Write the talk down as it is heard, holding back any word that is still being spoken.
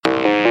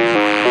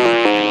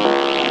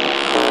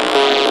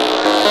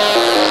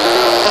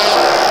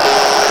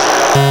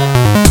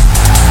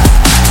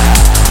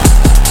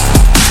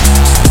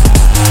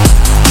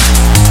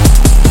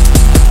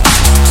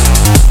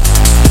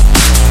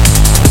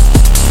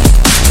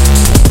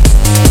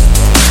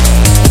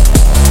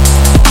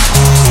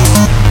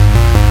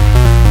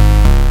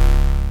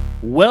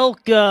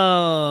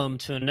Welcome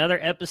to another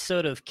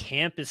episode of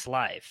Campus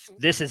Life.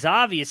 This is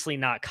obviously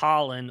not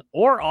Colin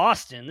or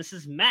Austin. This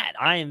is Matt.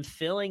 I am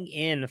filling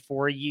in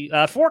for you,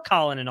 for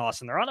Colin and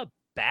Austin. They're on a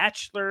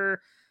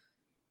bachelor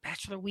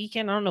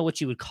weekend. I don't know what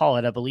you would call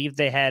it. I believe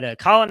they had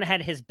Colin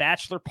had his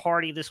bachelor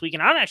party this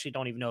weekend. I actually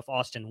don't even know if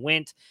Austin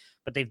went,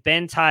 but they've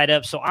been tied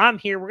up. So I'm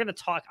here. I'm going to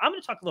talk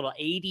a little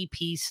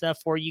ADP stuff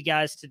for you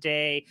guys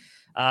today.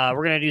 We're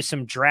going to do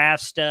some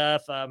draft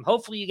stuff.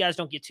 Hopefully you guys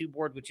don't get too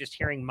bored with just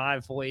hearing my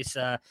voice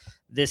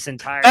this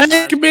entire time.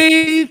 Thank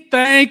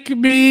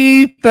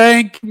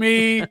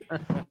me.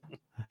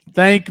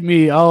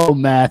 Oh,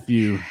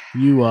 Matthew,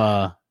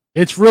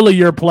 it's really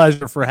your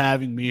pleasure for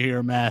having me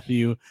here,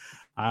 Matthew.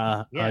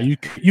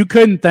 You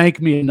couldn't thank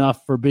me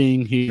enough for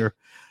being here,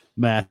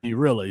 Matthew.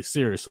 Really,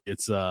 seriously,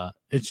 it's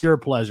your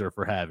pleasure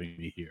for having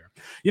me here.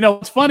 You know,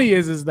 what's funny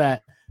is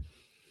that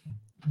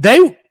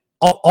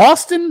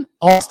Austin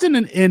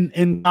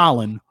and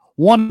Colin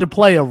wanted to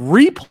play a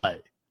replay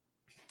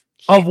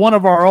of one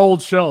of our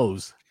old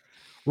shows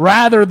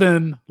rather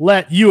than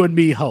let you and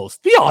me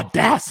host. The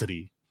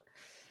audacity.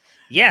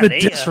 Yeah, the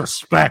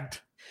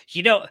disrespect.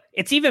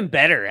 It's even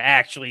better,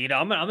 actually.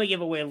 I'm gonna give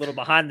away a little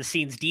behind the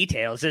scenes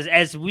details.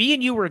 As we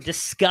and you were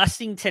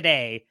discussing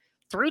today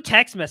through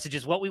text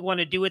messages what we want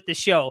to do with the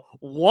show,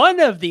 one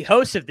of the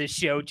hosts of this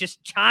show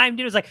just chimed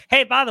in. It was like,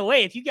 hey, by the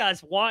way, if you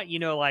guys want,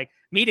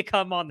 me to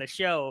come on the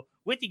show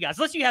with you guys,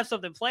 unless you have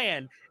something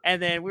planned.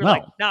 And then we're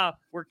like, nah,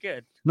 we're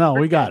good. No,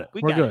 we got it.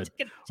 We're good.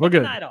 We're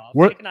good.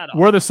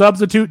 We're the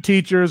substitute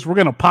teachers. We're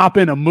going to pop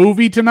in a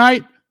movie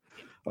tonight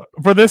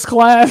for this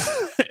class.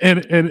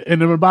 and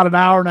in about an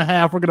hour and a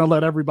half, we're going to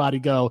let everybody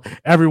go.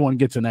 Everyone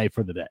gets an A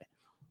for the day.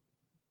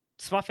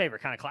 It's my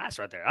favorite kind of class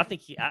right there. I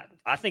think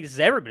this is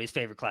everybody's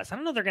favorite class. I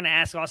don't know if they're going to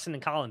ask Austin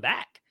and Colin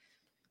back.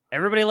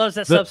 Everybody loves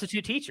that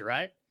substitute teacher,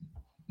 right?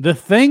 The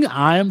thing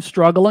I am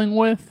struggling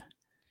with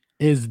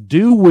is,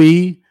 do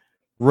we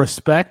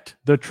respect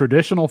the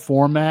traditional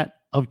format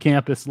of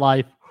Campus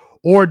Life,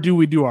 or do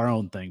we do our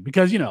own thing?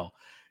 Because,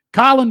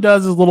 Colin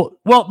does his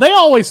they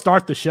always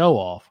start the show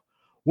off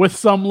with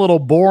some little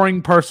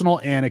boring personal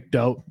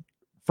anecdote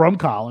from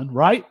Colin,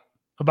 right?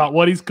 About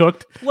what he's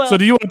cooked. Well, so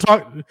do you want to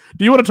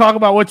talk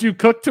about what you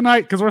cooked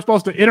tonight? Because we're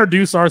supposed to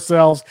introduce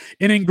ourselves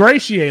and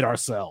ingratiate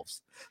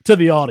ourselves to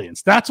the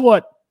audience. That's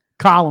what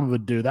Colin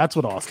would do. That's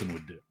what Austin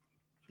would do.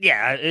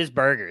 Yeah, it was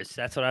burgers.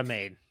 That's what I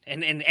made.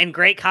 And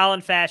great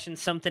Colin fashion,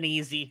 something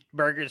easy.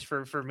 Burgers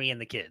for me and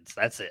the kids.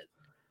 That's it.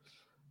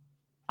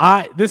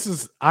 I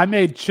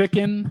made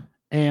chicken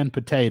and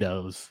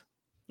potatoes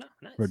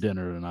for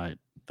dinner tonight.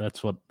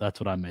 That's what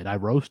I made. I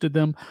roasted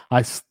them.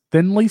 I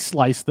thinly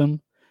sliced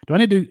them. Do I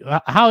need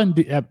to? How in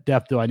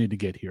depth do I need to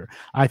get here?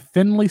 I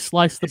thinly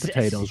sliced the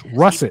potatoes.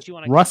 Russet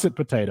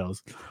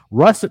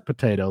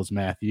potatoes,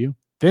 Matthew.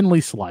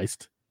 Thinly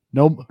sliced.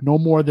 No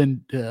more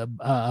than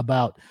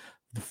about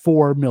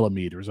 4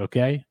 millimeters.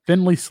 Okay,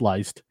 thinly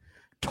sliced,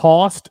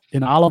 tossed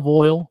in olive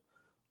oil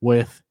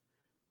with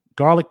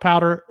garlic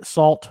powder,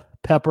 salt,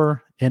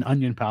 pepper, and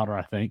onion powder,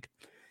 I think,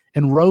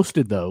 and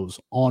roasted those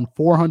on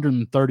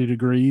 430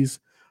 degrees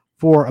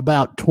for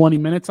about 20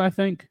 minutes, I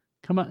think.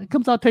 It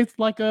comes out tastes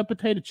like a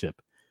potato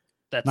chip.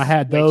 I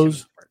had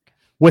those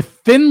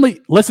with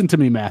listen to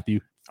me,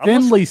 Matthew,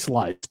 thinly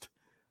sliced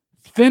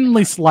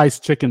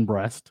chicken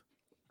breast,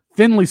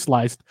 thinly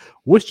sliced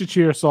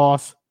Worcestershire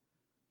sauce,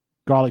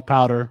 garlic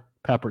powder,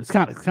 pepper. It's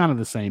kind of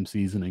the same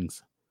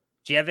seasonings.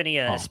 Do you have any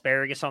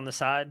asparagus on the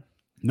side?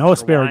 No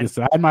asparagus.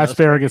 I had my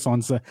asparagus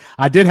on.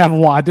 I did have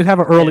wine. I did have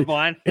an early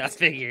wine. I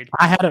figured.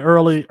 I had an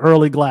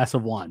early glass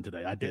of wine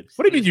today. I did.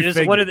 What do you mean you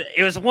figured?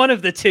 It was one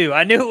of the two.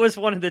 I knew it was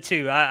one of the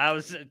two. I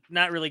was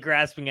not really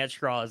grasping at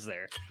straws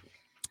there.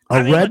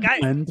 A red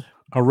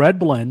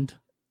blend.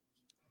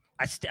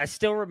 I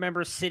still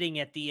remember sitting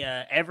at the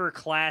ever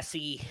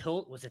classy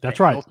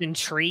Hilton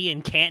Tree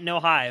in Canton,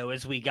 Ohio,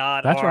 as we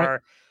got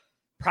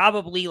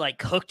probably like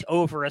cooked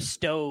over a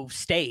stove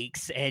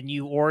steaks, and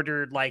you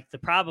ordered like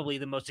probably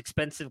the most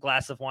expensive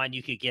glass of wine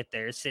you could get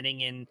there, sitting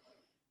in.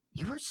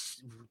 You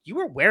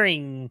were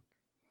wearing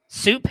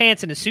suit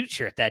pants and a suit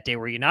shirt that day,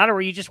 were you not? Or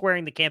were you just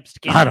wearing the campus to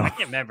campus?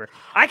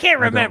 I can't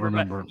remember.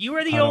 But you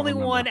were the only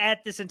one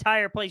at this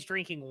entire place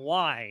drinking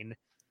wine,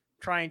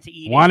 trying to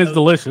eat. Wine is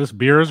delicious.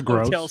 Beer is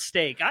gross. Hotel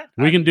steak.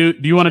 Do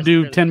you want to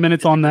do 10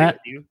 minutes on that?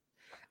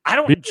 I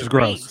don't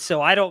drink,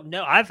 so I don't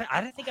know. I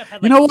don't think I've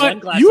had. Like, one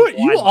glass of wine.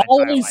 You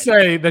always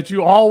say that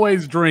you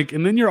always drink,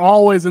 and then you're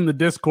always in the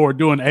Discord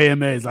doing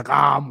AMAs like,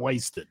 I'm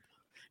wasted.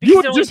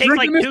 You just take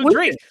like 2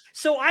 drinks.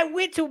 So I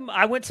went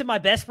to my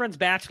best friend's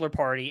bachelor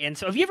party, and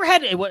so have you ever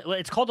had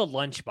it's called a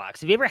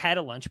lunchbox? Have you ever had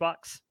a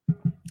lunchbox?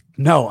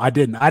 No, I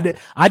didn't.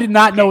 I did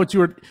not know what you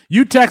were.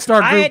 You text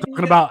our group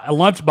talking about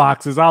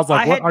lunchboxes. I was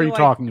like, what are you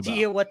talking about? I had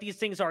no idea what these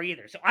things are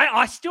either. So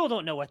I still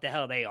don't know what the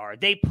hell they are.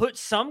 They put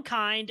some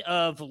kind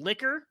of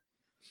liquor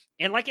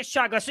in like a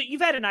shot glass. So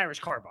you've had an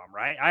Irish car bomb,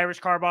 right? Irish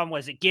car bomb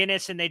was a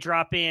Guinness, and they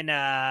drop in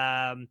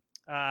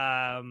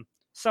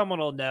someone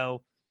will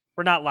know.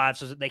 We're not live,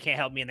 so they can't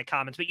help me in the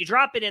comments. But you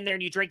drop it in there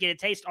and you drink it. It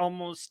tastes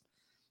almost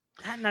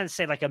not to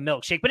say like a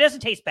milkshake, but it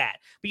doesn't taste bad.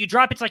 But you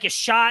drop it's like a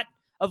shot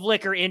of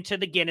liquor into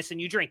the Guinness and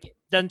you drink it.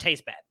 Doesn't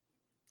taste bad.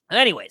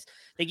 Anyways,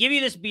 they give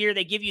you this beer.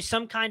 They give you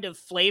some kind of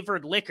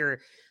flavored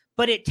liquor,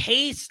 but it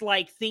tastes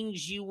like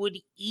things you would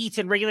eat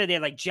in regular day,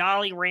 like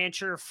Jolly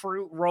Rancher,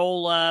 Fruit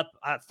Roll-Up,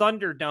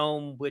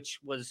 Thunderdome, which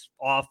was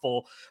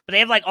awful. But they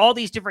have like all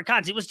these different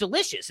kinds. It was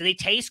delicious, and they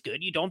taste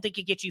good. You don't think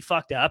it gets you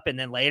fucked up. And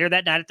then later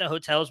that night at the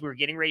hotels, we were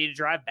getting ready to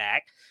drive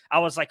back. I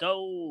was like,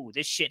 oh,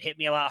 this shit hit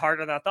me a lot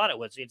harder than I thought it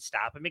was. We'd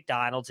stop at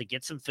McDonald's and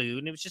get some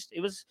food, and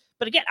it was.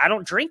 But again, I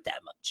don't drink that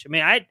much. I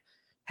mean, I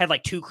had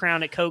like 2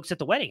 Crown at Cokes at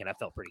the wedding, and I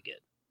felt pretty good.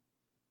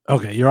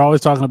 Okay, you're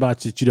always talking about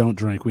that you don't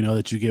drink. We know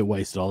that you get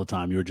wasted all the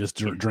time. You were just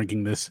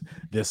drinking this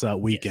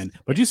weekend.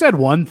 Yes. But you said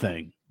one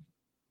thing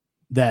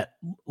that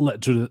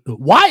led to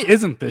why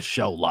isn't this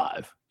show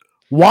live?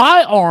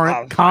 Why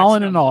aren't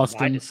Colin and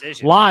Austin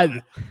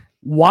live?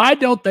 Why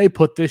don't they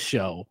put this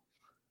show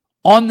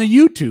on the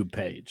YouTube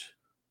page?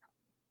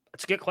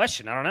 That's a good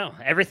question. I don't know.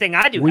 Everything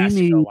I do has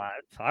to go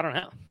live. I don't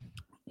know.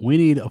 We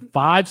need a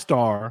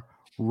 5-star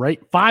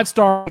rate,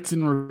 5-star rates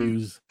and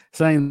reviews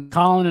saying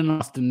Colin and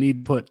Austin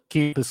need to put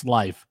Campus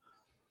Life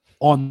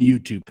on the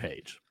YouTube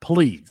page.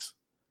 Please.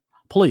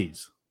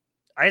 Please.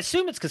 I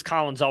assume it's because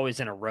Colin's always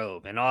in a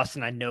robe, and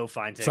Austin, I know,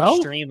 finds it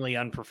extremely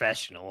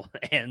unprofessional.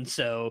 And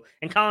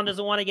Colin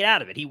doesn't want to get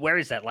out of it. He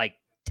wears that like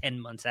 10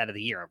 months out of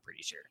the year, I'm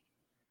pretty sure.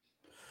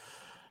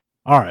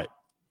 All right.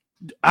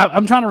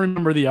 I'm trying to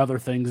remember the other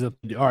things. All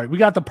right. We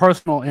got the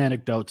personal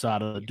anecdotes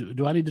out of it.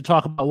 Do I need to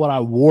talk about what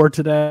I wore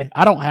today?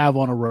 I don't have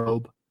on a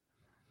robe.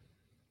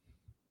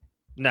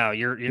 No,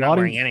 you're not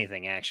wearing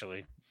anything,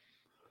 actually.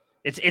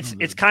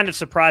 It's kind of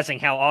surprising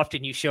how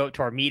often you show up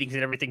to our meetings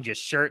and everything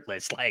just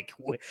shirtless. Like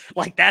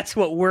that's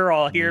what we're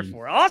all here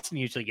for. Austin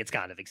usually gets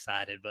kind of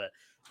excited, but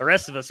the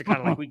rest of us are kind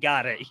of like, we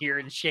got it here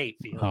in shape.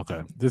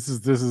 Okay, this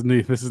is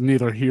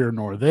neither here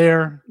nor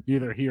there.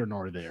 Neither here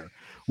nor there.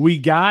 We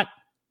got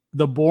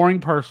the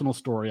boring personal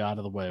story out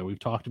of the way. We've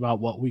talked about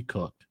what we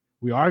cooked.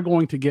 We are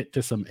going to get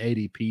to some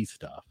ADP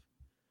stuff.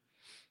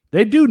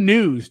 They do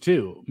news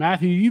too.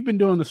 Matthew, you've been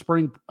doing the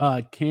spring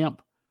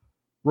camp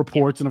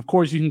reports. And of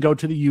course, you can go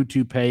to the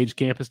YouTube page,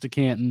 Campus to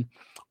Canton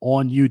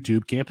on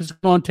YouTube, Campus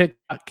on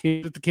TikTok,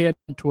 Campus to Canton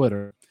on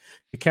Twitter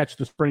to catch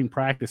the spring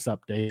practice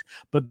update.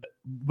 But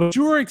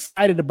you were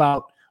excited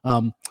about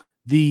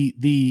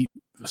the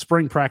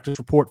spring practice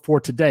report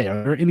for today.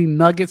 Are there any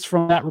nuggets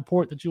from that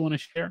report that you want to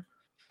share?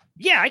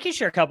 Yeah, I can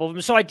share a couple of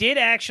them. So I did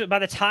actually, by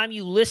the time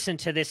you listen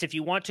to this, if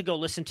you want to go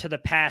listen to the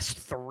past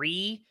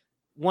 3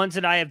 ones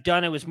that I have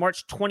done, it was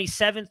March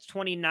 27th,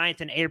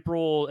 29th, and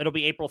it'll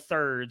be April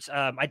 3rd.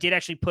 I did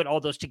actually put all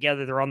those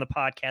together. They're on the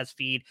podcast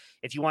feed.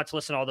 If you want to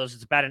listen to all those,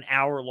 it's about an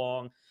hour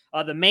long.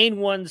 The main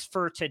ones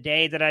for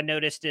today that I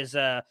noticed is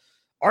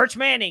Arch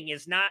Manning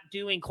is not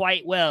doing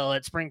quite well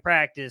at spring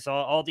practice.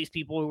 All these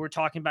people who were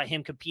talking about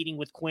him competing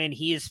with Quinn,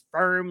 he is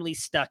firmly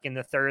stuck in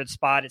the 3rd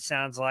spot, it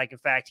sounds like. In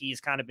fact, he's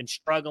kind of been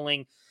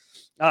struggling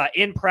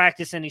in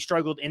practice, and he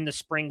struggled in the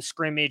spring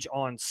scrimmage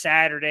on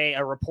Saturday.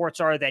 Reports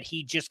are that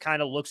he just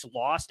kind of looks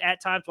lost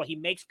at times. While he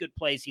makes good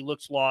plays, he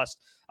looks lost.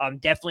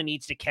 Definitely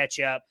needs to catch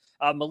up.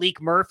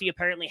 Malik Murphy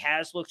apparently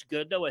has looked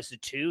good, though, as a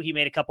 2. He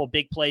made a couple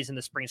big plays in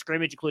the spring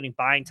scrimmage, including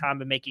buying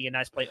time and making a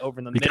nice play over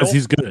in the middle. Because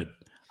he's good.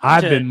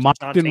 I've been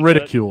mocked and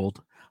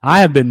ridiculed.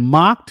 I have been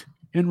mocked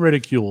and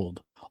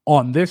ridiculed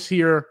on this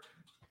here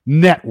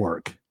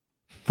network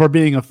for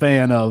being a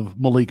fan of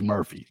Malik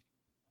Murphy.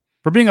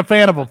 For being a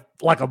fan of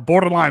a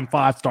borderline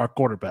 5-star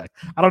quarterback.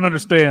 I don't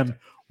understand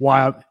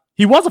why.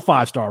 He was a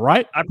 5-star,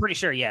 right? I'm pretty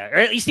sure, yeah. Or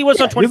at least he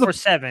was on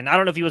 24/7. I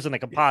don't know if he was in the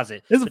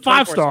composite. He's a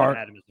 5-star.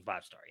 Had him as a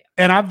 5-star, yeah.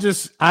 And I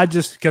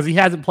just because he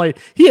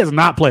has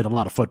not played a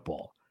lot of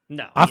football.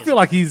 No. I feel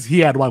like he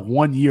had like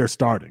 1 year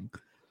starting.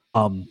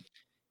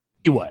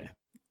 Anyway,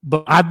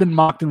 but I've been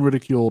mocked and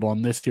ridiculed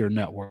on this here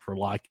network for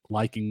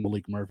liking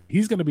Malik Murphy.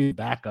 He's going to be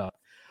backup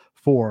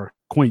for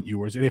Quint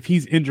Ewers. And if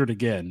he's injured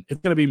again, it's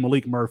going to be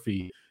Malik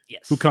Murphy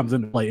who comes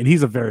into play. And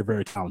he's a very,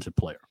 very talented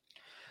player.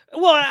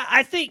 Well,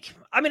 I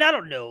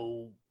don't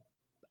know.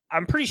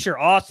 I'm pretty sure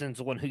Austin's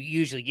the one who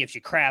usually gives you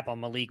crap on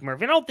Malik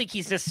Murphy. I don't think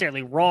he's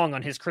necessarily wrong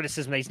on his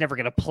criticism that he's never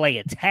going to play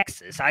at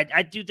Texas.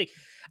 I do think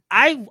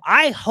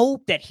I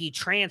hope that he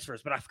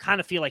transfers, but I kind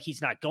of feel like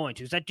he's not going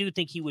to, because I do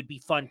think he would be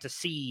fun to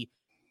see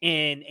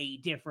in a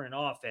different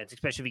offense,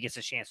 especially if he gets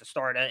a chance to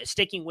start.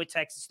 Sticking with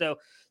Texas, though,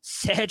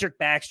 Cedric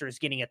Baxter is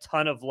getting a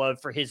ton of love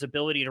for his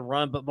ability to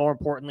run, but more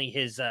importantly,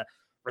 his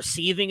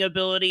receiving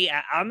ability.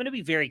 I'm going to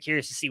be very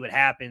curious to see what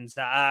happens.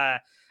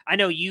 I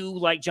know you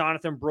like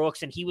Jonathan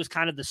Brooks, and he was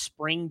kind of the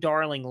spring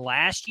darling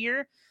last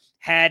year,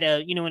 had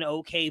an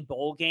okay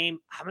bowl game.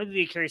 I'm going to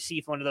be curious to see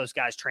if one of those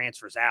guys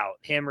transfers out,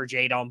 him or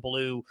Jadon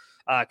Blue,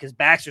 because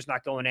Baxter's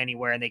not going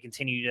anywhere, and they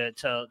continue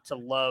to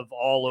love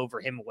all over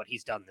him and what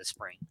he's done this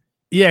spring.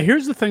 Yeah,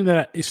 here's the thing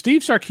that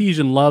Steve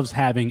Sarkisian loves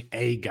having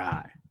a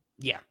guy.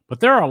 Yeah. But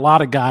there are a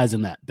lot of guys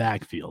in that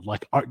backfield.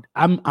 Like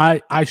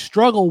I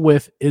struggle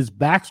with, is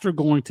Baxter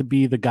going to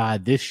be the guy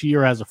this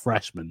year as a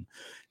freshman,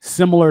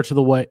 similar to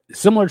the way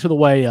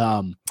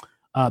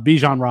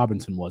Bijan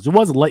Robinson was. It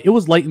was late. It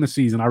was late in the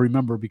season. I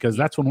remember because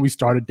that's when we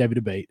started Devy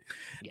Debate,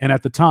 and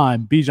at the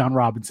time, Bijan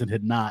Robinson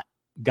had not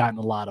gotten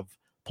a lot of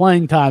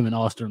playing time, and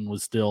Austin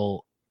was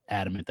still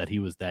adamant that he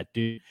was that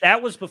dude.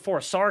 That was before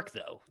Sark,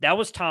 though. That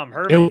was Tom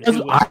Herman.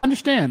 I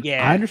understand.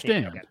 Yeah, I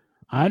understand. Okay.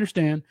 I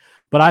understand.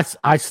 But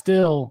I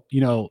still,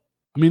 I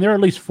mean, there are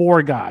at least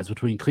 4 guys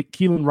between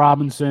Keelan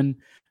Robinson,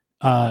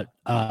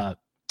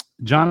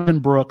 Jonathan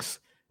Brooks,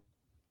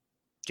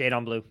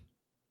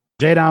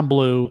 Jadon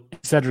Blue,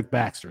 Cedric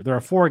Baxter. There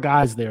are 4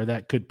 guys there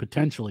that could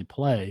potentially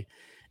play.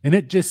 And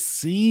it just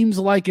seems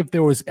like if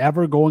there was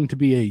ever going to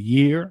be a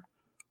year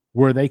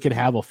where they could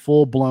have a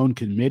full-blown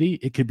committee,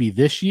 it could be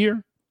this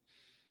year.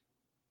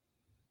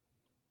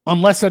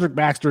 Unless Cedric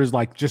Baxter is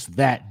like just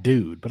that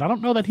dude. But I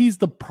don't know that he's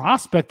the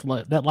prospect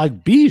that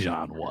like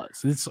Bijan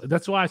was.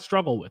 That's why I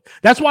struggle with.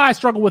 That's why I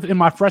struggle with in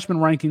my freshman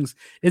rankings.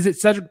 Is it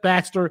Cedric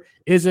Baxter?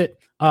 Is it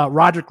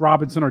Roderick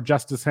Robinson or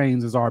Justice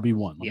Haynes as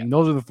RB1? I mean,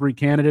 those are the 3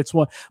 candidates.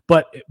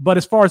 But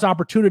as far as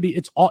opportunity,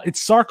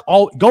 it's Sark.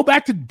 Go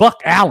back to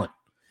Buck Allen.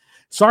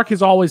 Sark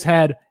has always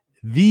had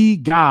the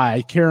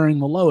guy carrying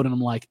the load. And I'm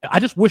like, I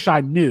just wish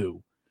I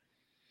knew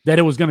that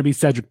it was going to be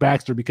Cedric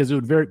Baxter because it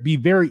would be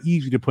very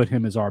easy to put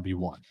him as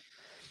RB1.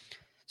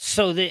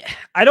 So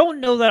I don't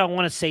know that I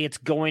want to say it's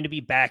going to be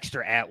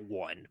Baxter at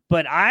 1,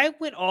 but I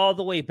went all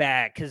the way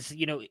back because,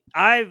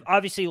 I've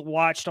obviously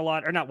watched a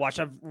lot, or not watched,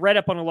 I've read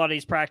up on a lot of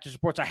these practice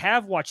reports. I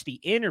have watched the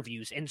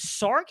interviews, and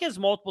Sark has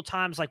multiple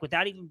times, like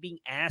without even being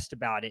asked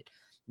about it,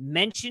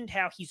 mentioned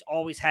how he's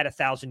always had a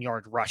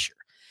 1,000-yard rusher.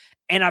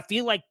 And I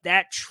feel like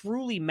that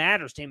truly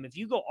matters to him. If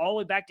you go all the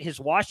way back to his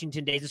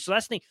Washington days, and so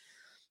that's the thing.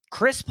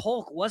 Chris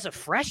Polk was a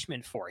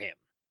freshman for him.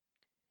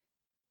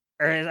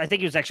 Or I think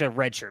he was actually a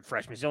redshirt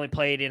freshman. He only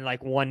played in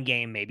like 1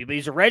 game maybe. But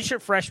he's a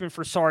redshirt freshman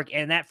for Sark,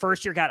 and that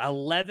first year got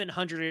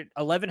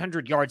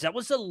 1,100 yards. That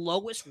was the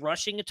lowest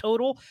rushing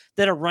total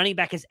that a running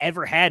back has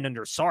ever had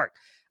under Sark.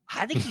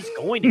 I think he's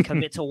going to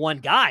commit to 1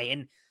 guy.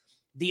 And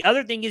the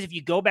other thing is if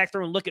you go back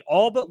through and look at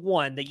all but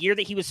 1, the year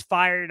that he was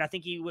fired, I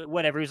think he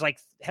was like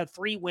had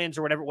 3 wins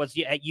or whatever it was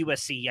at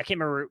USC. I can't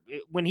remember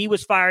when he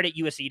was fired at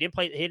USC. He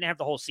didn't have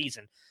the whole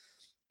season.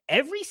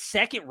 Every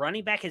second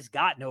running back has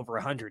gotten over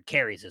 100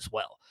 carries as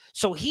well.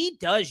 So he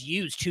does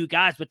use 2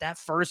 guys, but that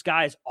first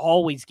guy is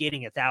always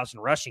getting 1,000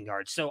 rushing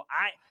yards. So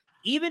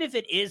even if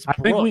it is Brooks,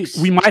 I think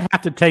we might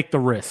have to take the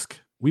risk.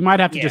 We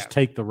might have to just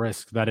take the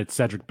risk that it's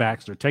Cedric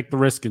Baxter. Take the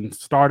risk in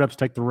startups,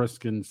 take the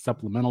risk in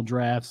supplemental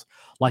drafts.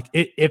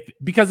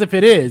 Because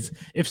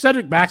if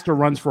Cedric Baxter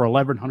runs for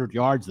 1,100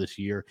 yards this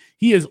year,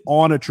 he is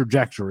on a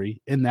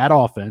trajectory in that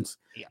offense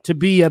to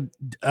be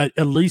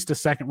at least a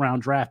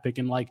second-round draft pick.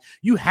 And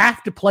you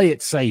have to play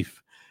it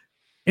safe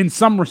in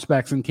some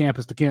respects in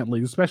campus to camp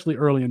leagues, especially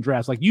early in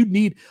drafts.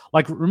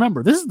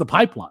 Remember, this is the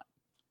pipeline.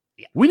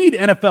 Yeah. We need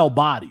NFL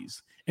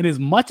bodies. And as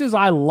much as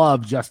I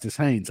love Justice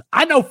Haynes,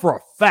 I know for a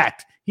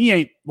fact he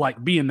ain't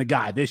being the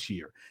guy this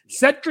year. Yeah.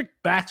 Cedric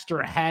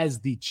Baxter has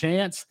the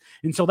chance.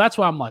 And so that's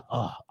why I'm like,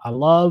 I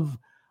love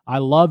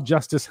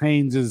Justice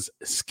Haynes'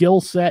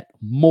 skill set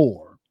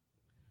more.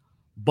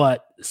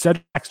 But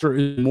Cedric Baxter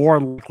is more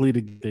likely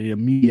to get the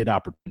immediate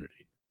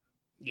opportunity.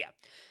 Yeah.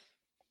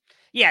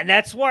 Yeah, and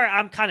that's where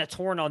I'm kind of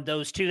torn on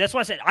those 2. That's why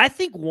I said I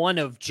think one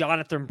of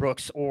Jonathan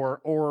Brooks or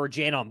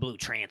Jadon Blue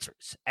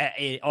transfers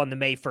on the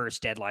May 1st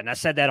deadline. I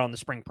said that on the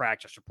spring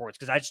practice reports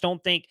because I just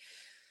don't think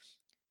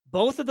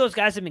both of those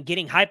guys have been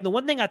getting hype. And the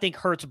one thing I think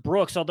hurts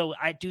Brooks, although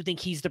I do think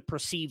he's the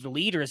perceived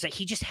leader, is that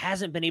he just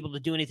hasn't been able to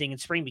do anything in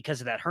spring because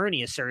of that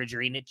hernia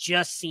surgery. And it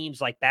just seems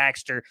like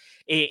Baxter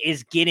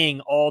is getting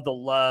all the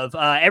love.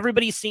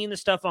 Everybody's seeing the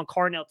stuff on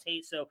Carnell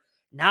Tate, so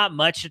not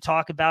much to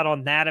talk about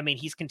on that. I mean,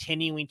 he's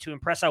continuing to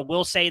impress. I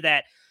will say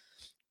that,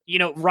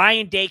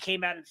 Ryan Day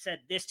came out and said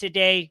this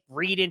today.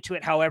 Read into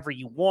it however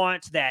you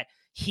want, that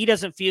he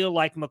doesn't feel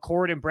like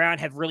McCord and Brown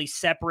have really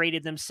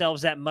separated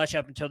themselves that much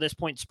up until this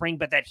point in spring,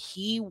 but that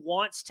he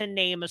wants to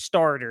name a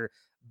starter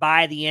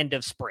by the end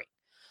of spring.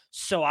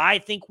 So I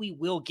think we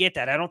will get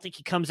that. I don't think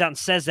he comes out and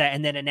says that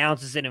and then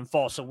announces it in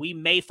fall. So we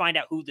may find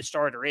out who the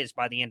starter is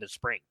by the end of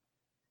spring.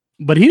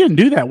 But he didn't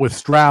do that with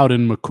Stroud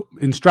and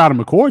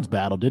McCord's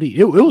battle, did he?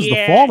 It was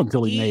the fall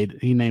until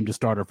he named a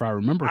starter, if I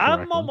remember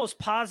correctly. I'm almost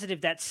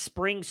positive that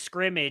spring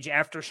scrimmage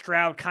after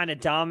Stroud kind of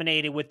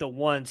dominated with the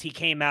ones, he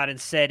came out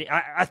and said,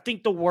 I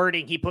think the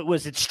wording he put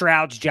was it's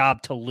Stroud's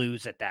job to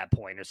lose at that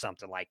point or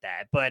something like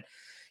that. But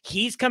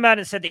he's come out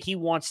and said that he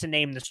wants to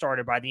name the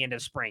starter by the end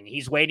of spring.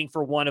 He's waiting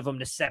for one of them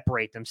to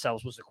separate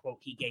themselves, was a quote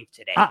he gave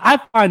today. I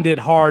find it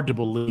hard to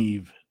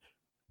believe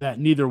that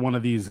neither one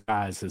of these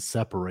guys has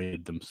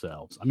separated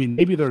themselves. I mean,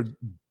 maybe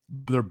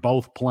they're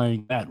both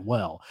playing that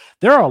well.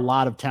 There are a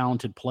lot of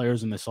talented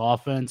players in this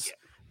offense. Yeah.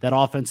 That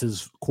offense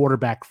is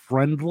quarterback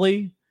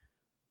friendly.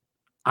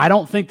 I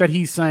don't think that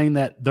he's saying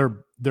that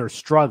they're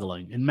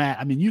struggling. And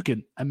Matt,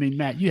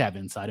 Matt, you have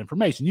inside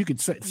information. You could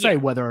say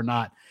whether or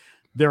not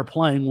they're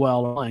playing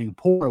well or playing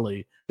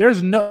poorly.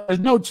 There's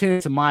no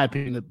chance, in my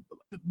opinion, that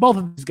both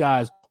of these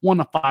guys, one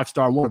a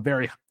 5-star, one a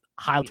very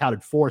highly touted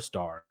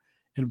 4-star.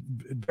 And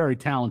very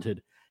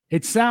talented.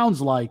 It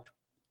sounds like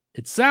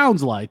it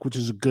sounds like, which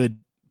is a good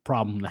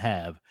problem to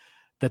have,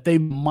 that they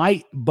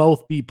might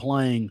both be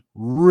playing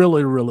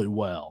really, really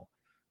well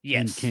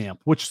in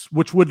camp, which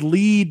would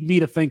lead me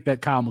to think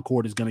that Kyle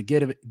McCord is going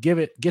to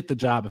get the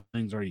job if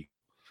things are equal.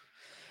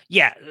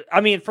 Yeah,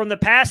 I mean, from the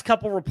past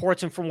couple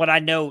reports and from what I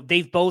know,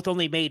 they've both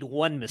only made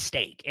one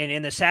mistake. And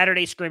in the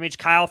Saturday scrimmage,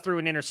 Kyle threw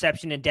an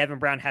interception and Devin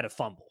Brown had a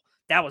fumble.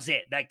 That was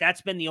it. Like,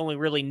 that's been the only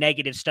really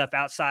negative stuff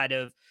outside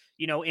of,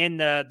 in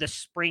the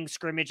spring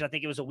scrimmage. I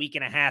think it was a week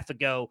and a half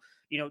ago.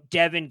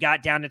 Devin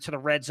got down into the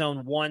red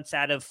zone once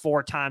out of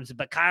 4 times,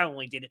 but Kyle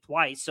only did it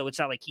twice, so it's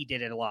not like he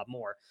did it a lot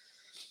more.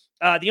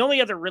 The only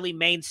other really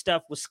main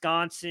stuff,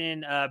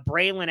 Wisconsin,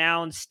 Braylon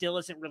Allen still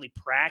isn't really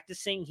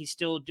practicing. He's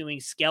still doing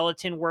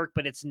skeleton work,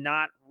 but it's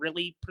not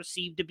really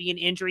perceived to be an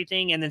injury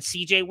thing. And then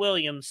CJ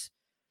Williams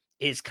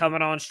is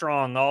coming on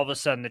strong all of a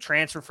sudden. The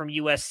transfer from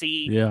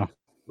USC. Yeah.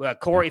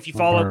 Corey, if you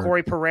follow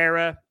Corey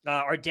Pereira,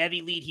 our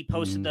Devy lead, he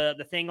posted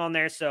the thing on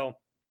there. So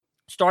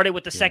started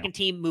with the second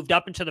team, moved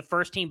up into the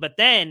first team, but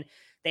then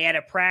they had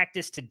a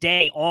practice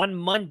today on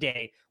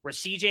Monday where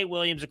CJ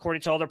Williams,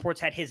 according to all the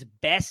reports, had his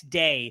best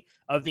day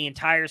of the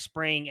entire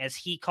spring as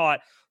he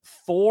caught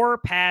 4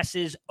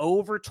 passes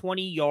over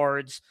 20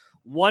 yards,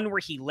 one where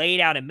he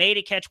laid out and made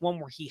a catch, one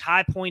where he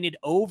high-pointed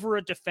over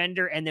a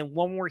defender, and then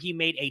one where he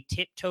made a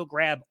tiptoe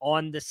grab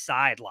on the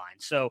sideline.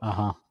 So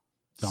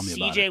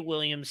CJ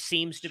Williams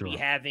seems to be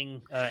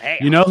having hey,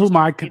 you know who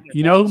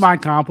my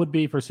comp would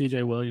be for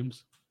CJ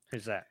Williams?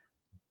 Who's that?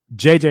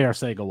 JJ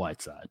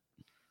Arcega-Whiteside.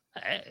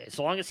 As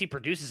long as he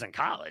produces in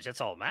college, that's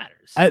all that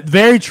matters.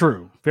 Very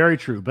true. Very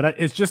true. But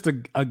it's just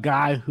a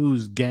guy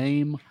whose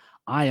game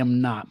I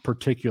am not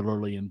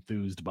particularly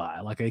enthused by.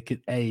 Like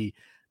a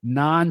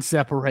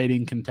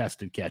non-separating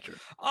contested catcher.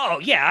 Oh,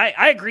 yeah,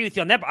 I agree with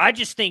you on that. But I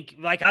just think,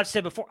 like I've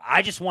said before,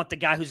 I just want the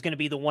guy who's going to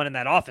be the one in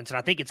that offense, and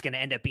I think it's going to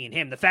end up being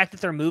him. The fact that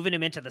they're moving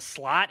him into the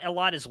slot a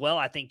lot as well,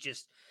 I think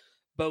just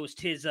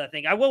boast his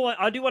thing. I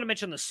do want to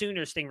mention the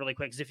Sooners thing really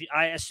quick, because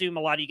I assume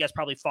a lot of you guys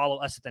probably follow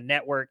us at the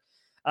network.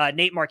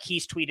 Nate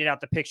Marquise tweeted out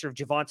the picture of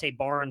Javonte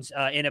Barnes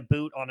in a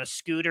boot on a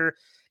scooter.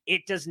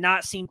 It does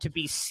not seem to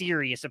be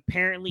serious.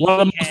 Apparently, one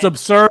of the most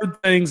absurd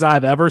things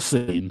I've ever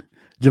seen.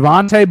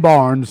 Javonte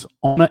Barnes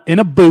in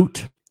a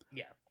boot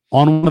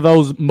on one of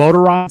those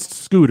motorized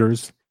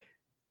scooters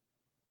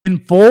in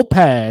full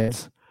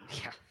pads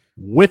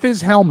with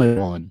his helmet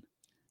on,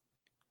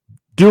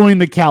 doing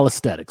the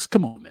calisthenics.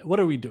 Come on, man. What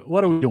are we doing?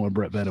 What are we doing,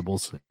 Brett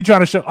Venables? You trying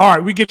to show? All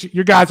right, we get you.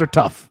 Your guys are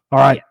tough. All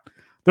right,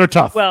 they're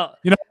tough. Well,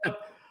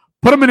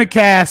 put them in a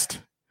cast.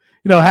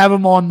 Have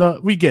them on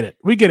the. We get it.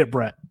 We get it,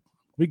 Brett.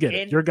 We get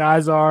it. Your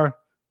guys are.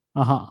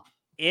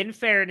 In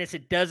fairness,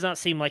 it does not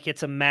seem like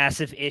it's a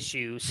massive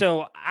issue.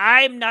 So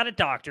I'm not a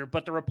doctor,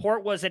 but the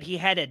report was that he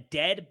had a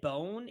dead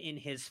bone in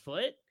his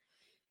foot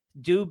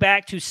due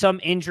back to some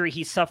injury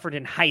he suffered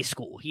in high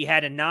school. He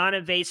had a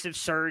non-invasive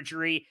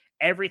surgery.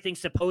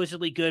 Everything's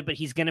supposedly good, but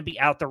he's going to be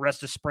out the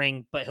rest of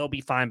spring, but he'll be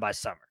fine by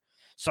summer.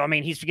 So, I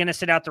mean, he's going to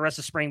sit out the rest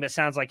of spring, but it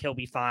sounds like he'll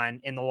be fine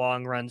in the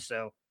long run.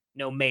 So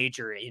no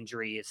major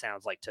injury, it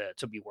sounds like,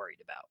 to be worried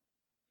about.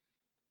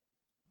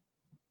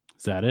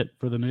 Is that it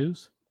for the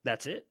news?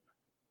 That's it.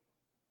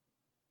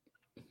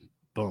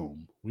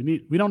 Boom.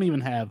 We don't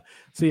even have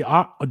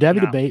our Devy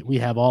Debate. We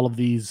have all of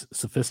these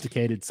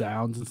sophisticated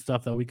sounds and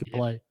stuff that we could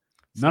play.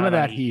 None of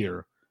that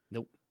here.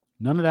 Nope.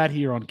 None of that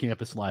here on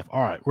Campus Life.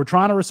 All right. We're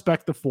trying to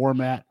respect the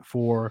format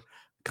for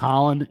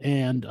Colin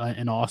and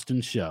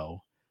Austin's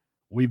show.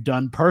 We've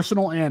done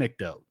personal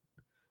anecdote.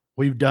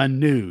 We've done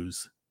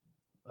news.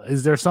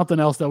 Is there something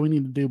else that we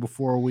need to do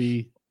before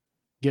we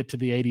get to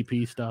the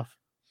ADP stuff?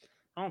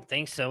 I don't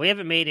think so. We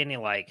haven't made any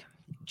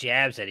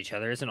jabs at each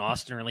other. Isn't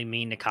Austin really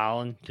mean to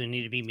Colin? Do we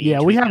need to be mean?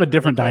 Yeah, we have a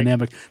different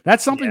dynamic.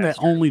 That's something that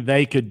only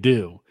they could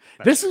do.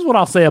 This is what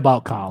I'll say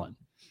about Colin.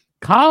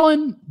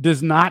 Colin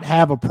does not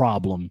have a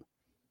problem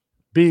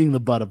being the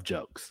butt of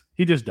jokes.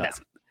 He just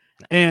doesn't.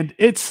 No. And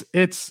it's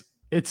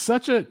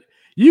such a,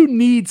 you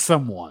need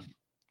someone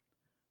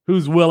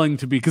who's willing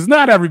to be, because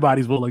not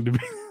everybody's willing to be.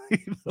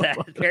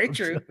 Very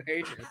true.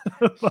 Very true.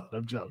 Butt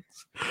of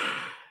jokes.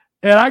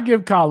 And I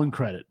give Colin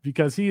credit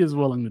because he is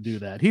willing to do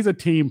that. He's a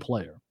team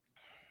player.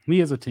 He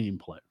is a team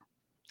player.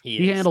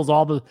 He handles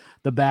all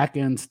the back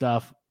end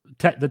stuff.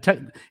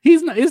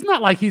 It's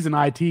not like he's an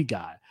IT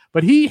guy,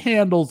 but he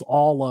handles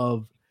all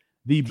of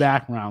the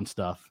background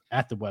stuff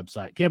at the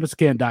website,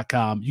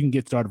 campuscan.com. You can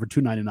get started for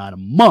 $2.99 a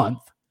month.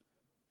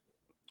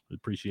 I'd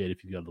appreciate it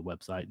if you go to the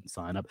website and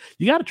sign up.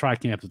 You got to try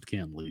Campus to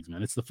Canton Leagues,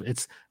 man.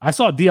 I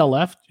saw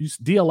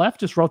DLF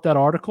just wrote that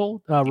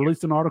article,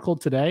 released an article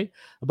today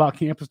about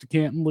Campus to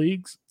Canton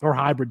Leagues or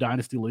hybrid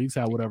dynasty leagues,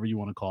 however you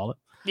want to call it.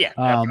 Yeah,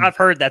 I've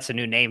heard that's a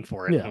new name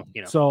for it.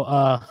 Yeah. So,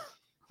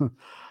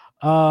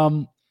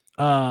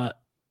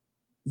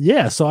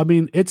 So I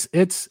mean,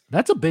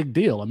 that's a big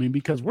deal. I mean,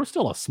 because we're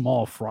still a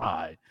small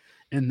fry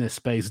in this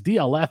space.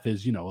 DLF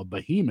is, a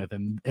behemoth,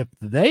 and if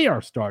they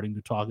are starting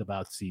to talk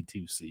about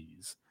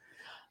C2Cs,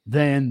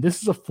 then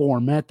this is a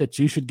format that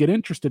you should get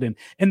interested in.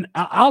 And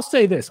I'll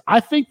say this: I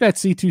think that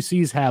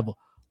C2Cs have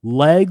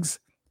legs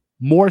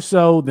more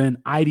so than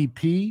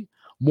IDP,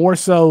 more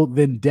so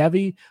than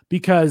Devy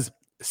because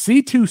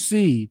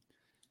C2C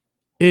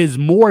is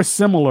more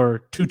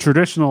similar to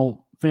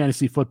traditional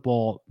fantasy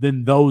football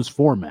than those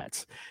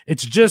formats.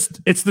 It's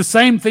the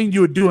same thing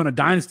you would do in a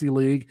dynasty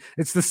league.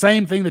 It's the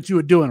same thing that you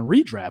would do in a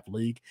redraft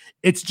league.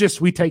 It's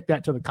just we take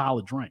that to the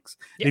college ranks.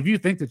 Yeah. If you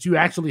think that you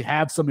actually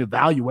have some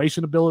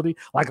evaluation ability,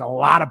 like a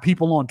lot of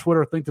people on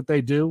Twitter think that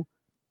they do,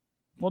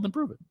 well, then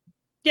prove it.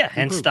 Yeah,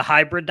 hence the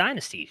hybrid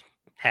dynasty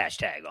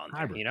hashtag on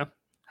there,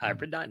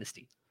 hybrid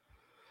dynasty.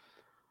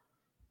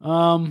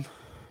 What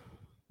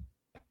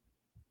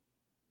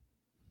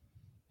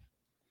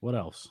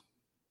else?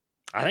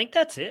 I think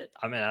that's it.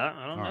 I mean,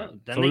 I don't know.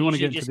 Right. Then so we want to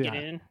get into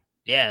in.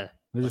 Yeah.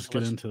 Let's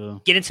get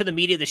into the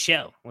meat of the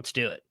show. Let's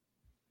do it.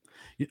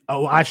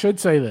 Oh, I should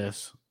say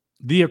this.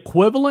 The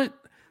equivalent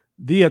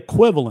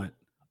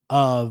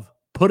of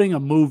putting a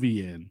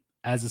movie in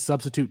as a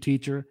substitute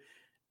teacher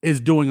is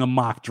doing a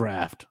mock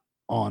draft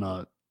on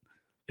a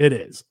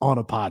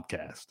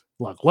podcast.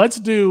 Look, let's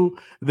do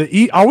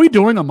are we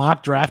doing a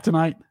mock draft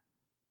tonight?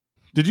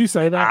 Did you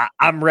say that?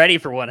 I'm ready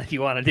for one if you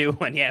want to do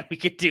one. Yeah, we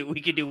could do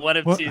one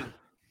of two.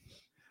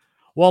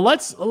 Well,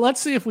 let's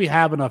see if we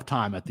have enough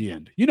time at the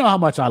end. You know how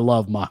much I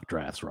love mock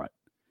drafts, right?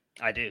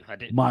 I do.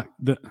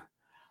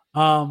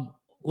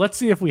 Let's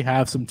see if we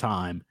have some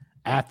time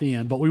at the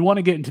end, but we want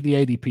to get into the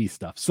ADP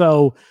stuff.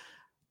 So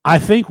I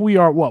think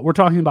we're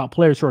talking about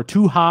players who are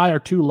too high or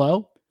too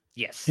low.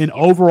 Yes. In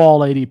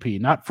overall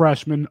ADP, not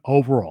freshman,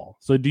 overall.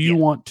 So how do you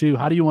want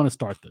to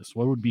start this?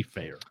 What would be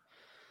fair?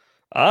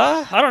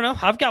 I don't know.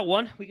 I've got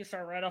one. We can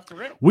start right off the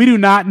rip. We do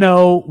not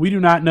know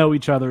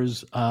each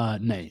other's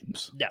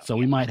names. No, so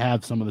we might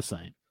have some of the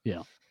same.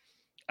 Yeah.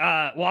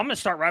 Well, I'm going to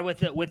start right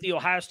with the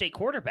Ohio State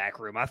quarterback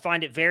room. I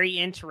find it very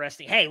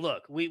interesting. Hey,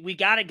 look, we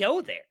got to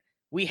go there.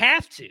 We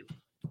have to.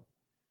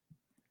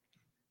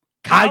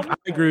 I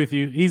agree with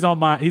you. He's on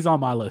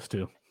my list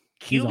too.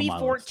 QB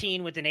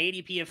 14 with an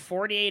ADP of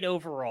 48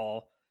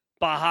 overall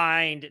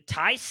behind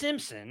Ty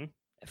Simpson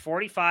at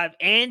 45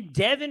 and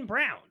Devin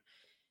Brown.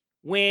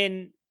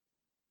 When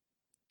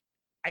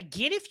I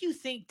get if you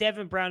think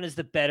Devin Brown is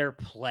the better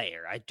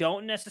player, I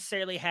don't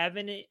necessarily have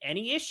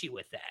any issue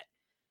with that.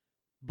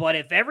 But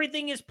if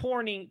everything is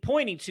pointing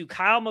to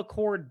Kyle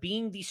McCord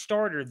being the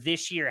starter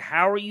this year,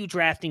 how are you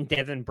drafting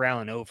Devin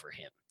Brown over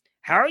him?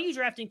 How are you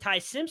drafting Ty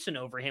Simpson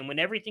over him when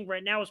everything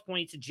right now is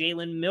pointing to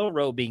Jalen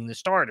Milroe being the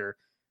starter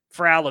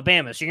for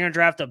Alabama? So you're going to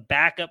draft a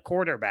backup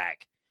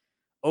quarterback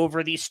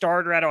over the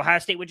starter at Ohio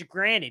State, which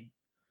granted,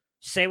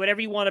 say whatever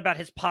you want about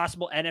his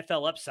possible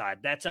NFL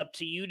upside. That's up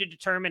to you to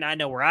determine. I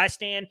know where I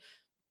stand.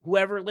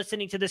 Whoever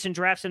listening to this and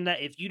drafts him,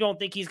 that if you don't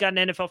think he's got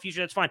an NFL future,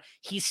 that's fine.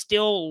 He's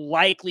still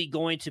likely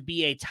going to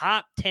be a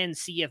top 10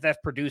 CFF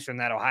producer in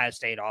that Ohio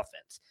State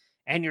offense.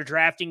 And you're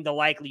drafting the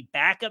likely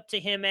backup to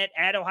him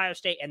at Ohio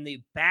State and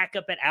the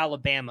backup at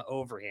Alabama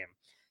over him.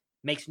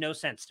 Makes no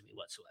sense to me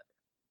whatsoever.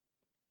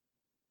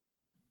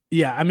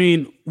 Yeah, I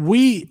mean,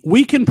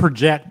 we can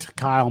project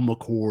Kyle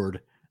McCord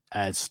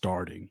as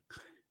starting.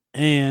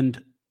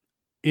 And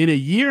in a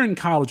year in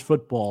college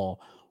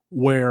football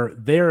where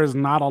there is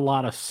not a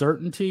lot of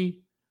certainty,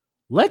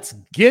 let's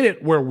get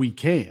it where we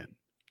can.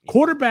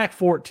 Quarterback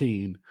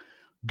 14,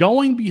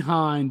 going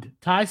behind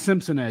Ty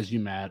Simpson, as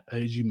you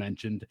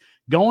mentioned,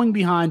 going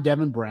behind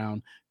Devin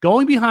Brown,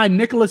 going behind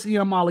Nicholas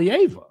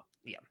Iamaleava.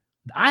 Yeah,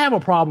 I have a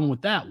problem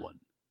with that one.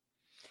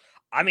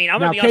 I mean,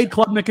 Cade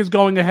Klubnik is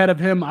going ahead of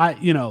him.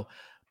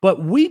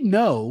 But we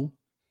know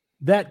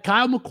that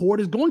Kyle McCord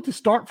is going to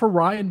start for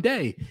Ryan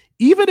Day.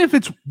 Even if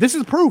this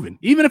is proven,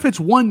 even if it's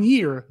 1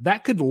 year,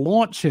 that could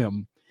launch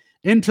him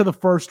into the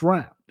first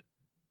round.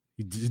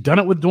 He's done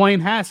it with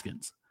Dwayne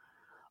Haskins.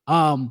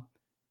 And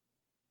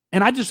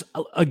I just,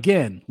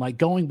 again, like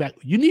going back,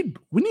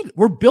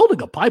 we're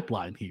building a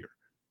pipeline here.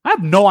 I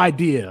have no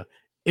idea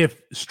if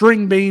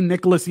String Bean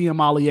Nicholas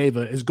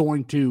Iamaleava is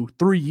going to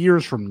 3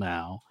 years from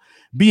now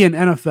be an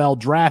NFL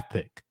draft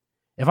pick.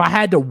 If I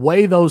had to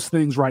weigh those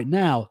things right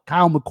now,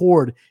 Kyle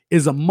McCord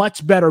is a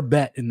much better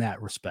bet in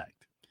that respect.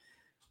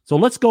 So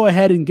let's go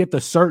ahead and get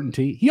the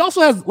certainty. He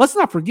also has, let's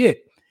not forget,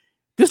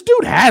 this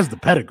dude has the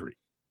pedigree.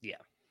 Yeah.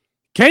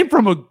 Came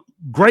from a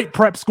great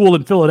prep school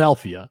in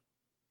Philadelphia.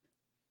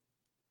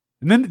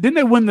 And then didn't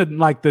they win the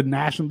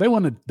national? They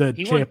won the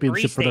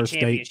championship for their state.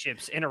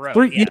 Championships in a row.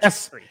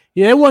 Yes.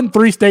 Yeah, they won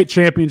 3 state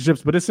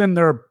championships, but it's in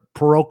their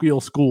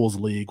parochial schools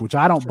league, which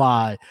I don't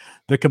buy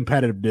the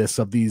competitiveness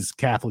of these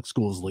Catholic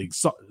schools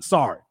leagues.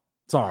 Sorry.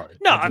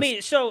 No, I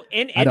mean, so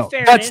in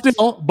fairness,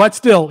 but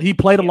still, he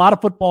played a lot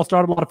of football,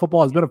 started a lot of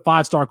football, has been a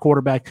 5-star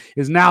quarterback,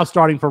 is now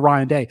starting for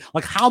Ryan Day.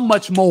 Like, how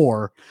much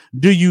more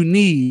do you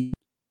need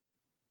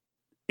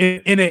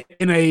in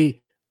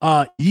a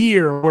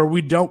year where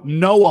we don't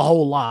know a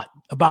whole lot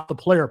about the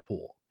player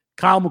pool?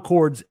 Kyle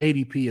McCord's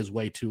ADP is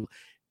way too.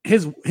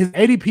 His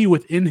ADP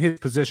within his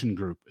position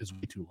group is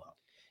way too low.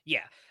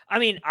 Yeah. I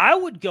mean, I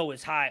would go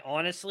as high,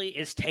 honestly,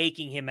 as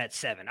taking him at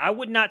 7. I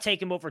would not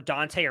take him over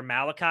Dante or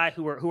Malachi,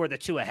 who are the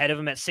two ahead of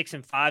him at 6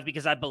 and 5,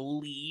 because I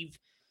believe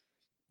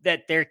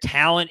that their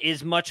talent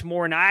is much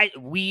more. And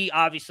we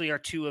obviously are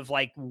two of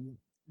like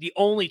the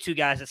only two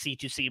guys at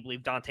C2C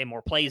believe Dante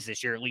Moore plays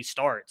this year, at least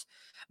starts.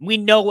 We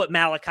know what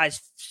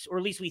Malachi's, or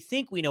at least we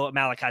think we know what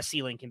Malachi's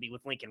ceiling can be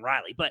with Lincoln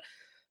Riley. But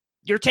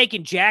you're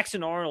taking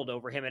Jackson Arnold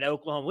over him at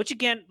Oklahoma, which,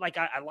 again, like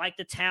I like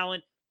the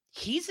talent.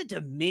 He's a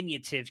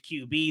diminutive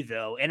QB,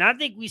 though. And I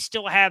think we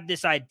still have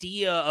this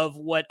idea of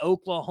what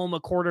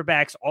Oklahoma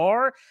quarterbacks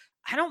are.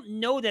 I don't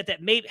know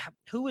that maybe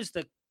who's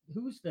the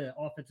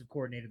offensive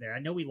coordinator there? I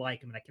know we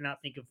like him, and I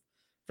cannot think of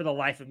for the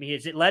life of me.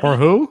 Is it Lebby? For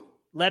who?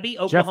 Lebby,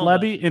 Oklahoma. Jeff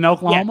Lebby in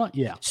Oklahoma?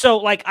 Yeah. So,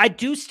 like, I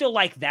do still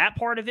like that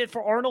part of it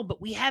for Arnold,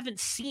 but we haven't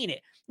seen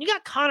it. You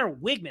got Connor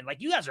Wigman. Like,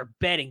 you guys are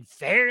betting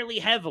fairly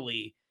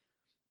heavily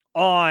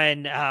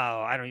on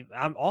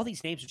all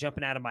these names are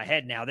jumping out of my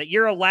head now that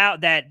you're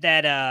allowed that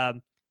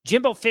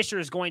Jimbo Fisher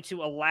is going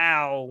to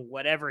allow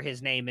whatever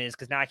his name is,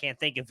 because now I can't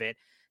think of it,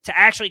 to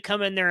actually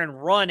come in there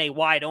and run a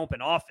wide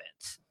open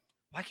offense.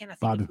 Why can't I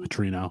think Bobby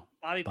Petrino?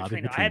 Bobby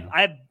Petrino.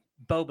 I have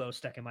Bobo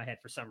stuck in my head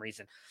for some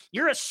reason.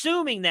 You're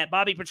assuming that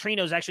Bobby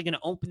Petrino is actually going to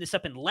open this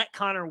up and let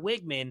Connor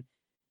Wigman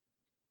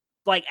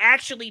like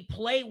actually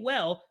play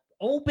well,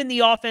 open the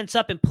offense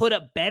up, and put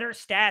up better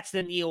stats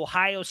than the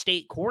Ohio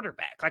State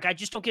quarterback. Like, I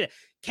just don't get it.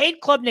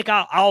 Cade Klubnik,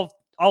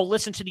 I'll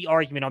listen to the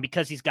argument on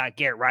because he's got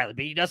Garrett Riley,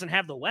 but he doesn't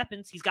have the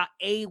weapons. He's got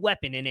a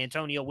weapon in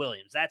Antonio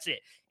Williams. That's it.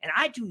 And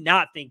I do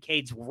not think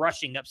Cade's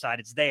rushing upside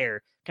is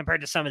there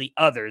compared to some of the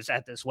others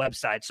at this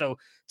website. So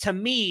to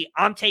me,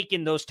 I'm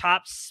taking those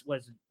tops.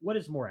 What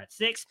is more at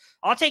 6?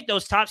 I'll take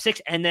those top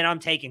 6, and then I'm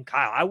taking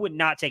Kyle. I would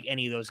not take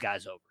any of those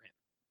guys over him.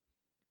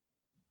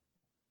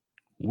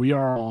 We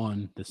are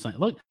on the same.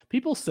 Look,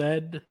 people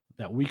said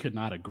that we could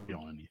not agree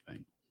on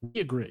anything.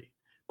 We agree.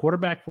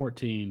 Quarterback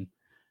 14,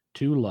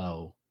 too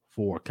low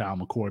for Kyle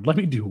McCord. Let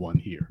me do one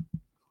here.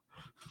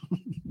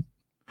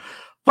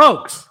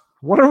 Folks,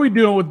 what are we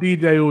doing with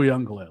DJ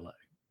Uiagalelei?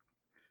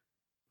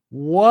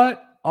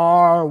 What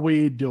are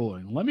we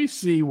doing? Let me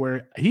see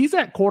where he's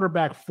at.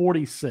 Quarterback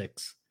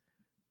 46.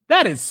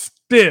 That is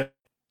still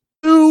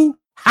too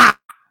high.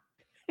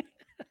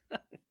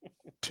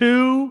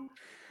 Too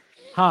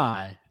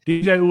high.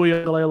 DJ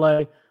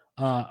Uiagalelei.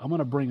 I'm going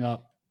to bring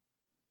up.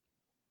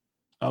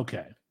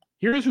 Okay.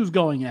 Here's who's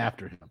going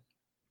after him.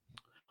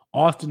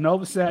 Austin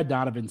Novosad,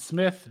 Donovan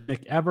Smith,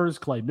 Nick Evers,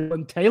 Clay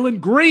Millen, Taylon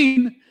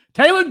Green.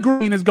 Taylon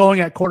Green is going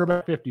at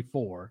quarterback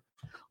 54.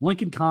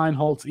 Lincoln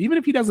Kienholz, even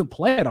if he doesn't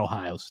play at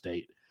Ohio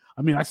State,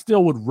 I mean, I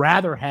still would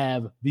rather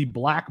have the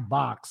black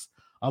box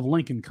of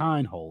Lincoln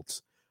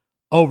Kienholz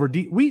over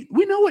we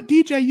know what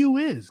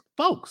DJU is,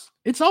 folks.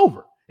 It's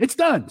over. It's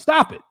done.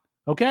 Stop it.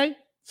 Okay?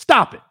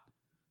 Stop it.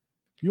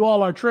 You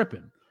all are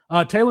tripping.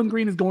 Taylon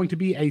Green is going to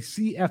be a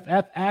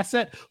CFF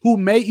asset who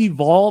may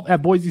evolve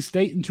at Boise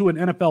State into an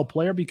NFL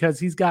player because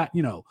he's got,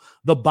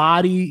 the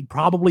body,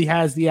 probably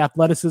has the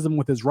athleticism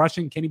with his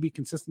rushing. Can he be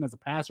consistent as a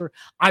passer?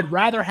 I'd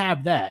rather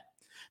have that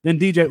than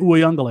DJ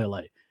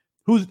Uiagalelei,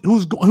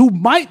 who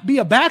might be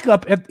a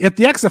backup at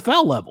the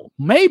XFL level.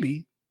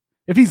 Maybe,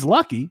 if he's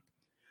lucky.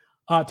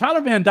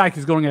 Tyler Van Dyke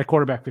is going at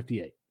quarterback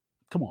 58.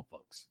 Come on,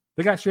 folks.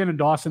 They got Shannon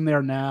Dawson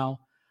there now.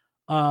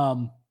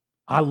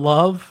 I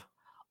love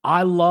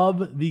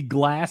the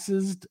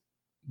glasses.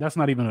 That's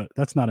not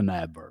an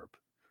adverb.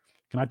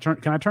 Can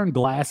I turn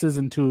glasses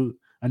into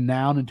a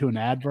noun into an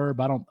adverb?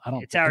 I don't.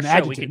 It's our an show.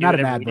 Adjective, We can not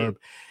an adverb.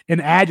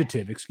 An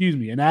adjective. Excuse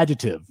me. An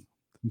adjective.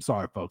 I'm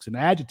sorry, folks. An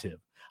adjective.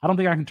 I don't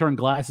think I can turn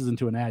glasses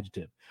into an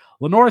adjective.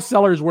 Lenora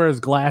Sellers wears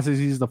glasses.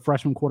 He's the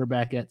freshman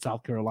quarterback at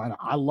South Carolina.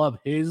 I love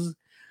his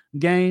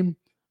game.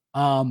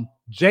 Jaden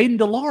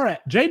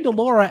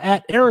DeLaura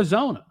at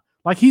Arizona.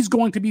 Like, he's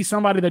going to be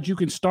somebody that you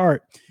can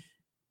start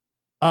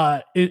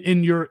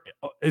in your,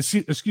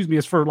 excuse me,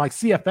 as for like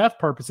CFF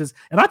purposes.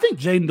 And I think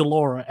Jaden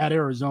DeLaura at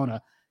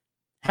Arizona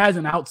has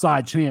an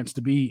outside chance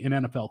to be an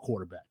NFL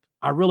quarterback.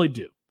 I really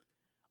do.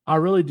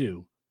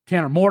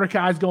 Tanner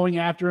Mordecai's going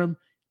after him.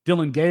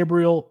 Dylan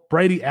Gabriel,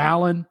 Brady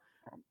Allen.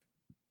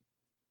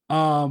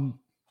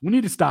 We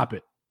need to stop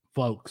it,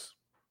 folks.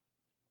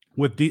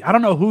 I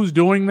don't know who's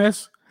doing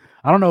this.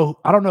 I don't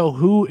know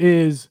who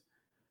is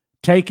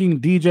taking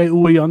DJ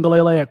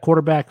Uiagalelei at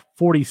quarterback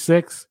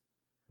 46,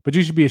 but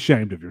you should be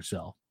ashamed of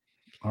yourself.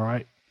 All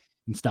right?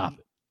 And stop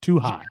it. Too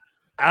high.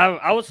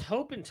 I was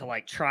hoping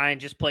to try and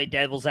just play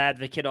devil's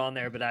advocate on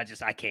there, but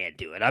I can't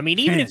do it. I mean,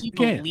 even if you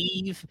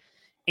believe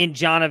in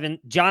Jonathan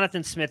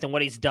Smith and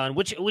what he's done,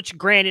 which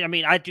granted, I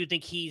mean, I do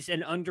think he's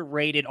an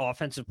underrated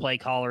offensive play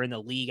caller in the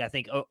league. I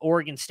think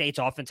Oregon State's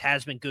offense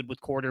has been good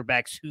with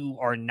quarterbacks who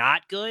are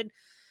not good.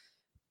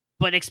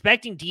 But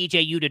expecting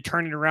DJU to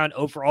turn it around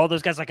over all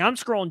those guys, I'm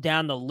scrolling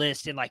down the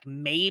list and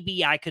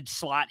maybe I could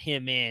slot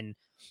him in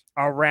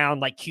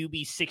around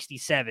QB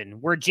 67,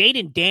 where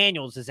Jaden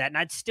Daniels is at. And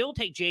I'd still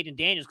take Jaden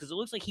Daniels because it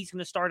looks like he's going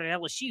to start at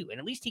LSU. And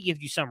at least he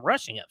gives you some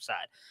rushing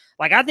upside.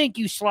 I think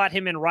you slot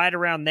him in right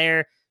around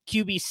there.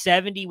 QB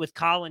 70 with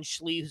Colin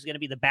Schlee, who's going to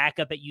be the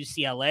backup at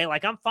UCLA.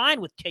 I'm fine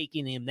with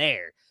taking him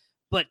there.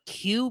 But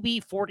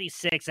QB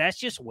 46, that's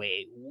just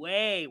way,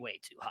 way, way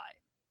too high.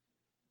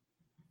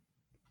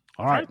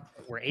 All right.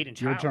 We're 8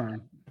 and your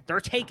turn. They're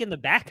taking the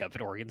backup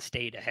at Oregon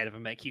State ahead of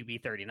him at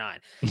QB 39.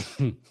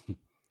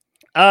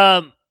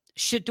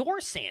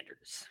 Shedeur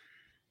Sanders,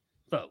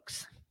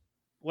 folks,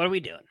 what are we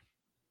doing?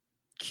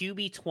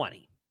 QB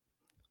 20.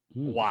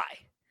 Why?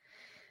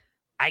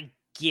 I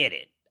get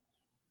it.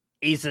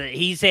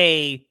 He's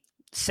a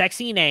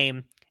sexy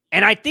name,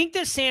 and I think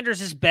that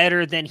Sanders is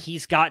better than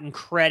he's gotten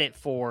credit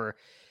for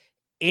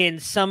in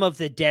some of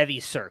the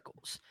Devy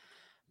circles.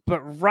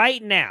 But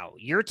right now,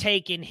 you're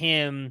taking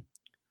him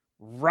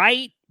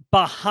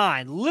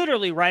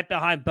literally right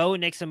behind Bo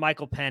Nix and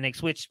Michael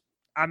Penix, which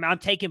I'm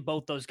taking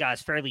both those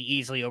guys fairly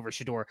easily over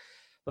Shedeur.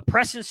 But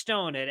Preston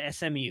Stone at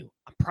SMU,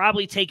 I'm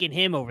probably taking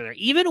him over there.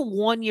 Even a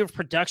 1 year of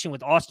production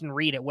with Austin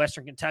Reed at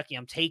Western Kentucky,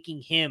 I'm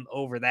taking him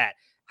over that.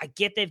 I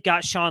get they've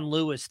got Sean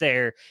Lewis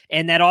there,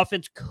 and that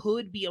offense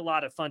could be a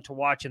lot of fun to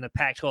watch in the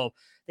Pac-12.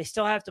 They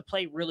still have to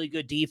play really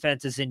good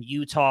defenses in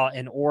Utah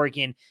and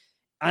Oregon.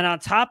 And on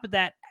top of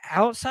that,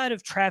 outside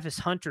of Travis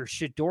Hunter,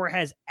 Shedeur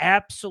has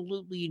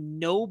absolutely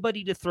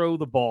nobody to throw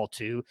the ball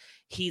to.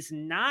 He's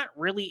not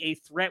really a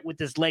threat with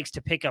his legs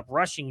to pick up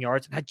rushing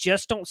yards. I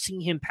just don't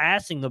see him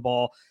passing the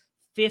ball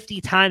 50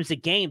 times a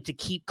game to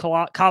keep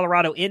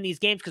Colorado in these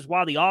games, because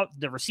while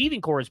the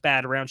receiving core is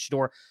bad around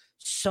Shedeur,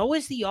 so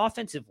is the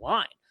offensive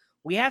line.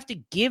 We have to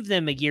give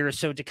them a year or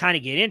so to kind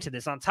of get into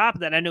this. On top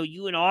of that, I know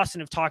you and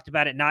Austin have talked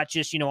about it, not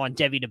just, on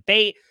Devy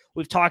Debate.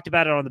 We've talked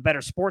about it on the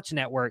Better Sports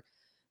Network.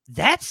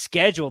 That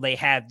schedule they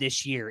have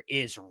this year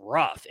is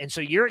rough. And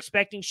so you're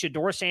expecting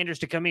Shedeur Sanders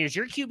to come in as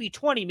your QB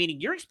 20, meaning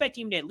you're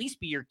expecting him to at least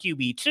be your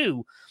QB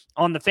 2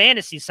 on the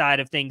fantasy side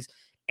of things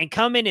and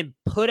come in and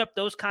put up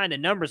those kind of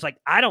numbers. Like,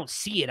 I don't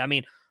see it. I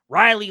mean,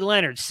 Riley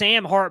Leonard,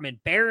 Sam Hartman,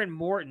 Baron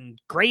Morton,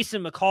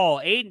 Grayson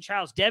McCall, Aiden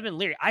Childs, Devin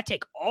Leary. I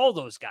take all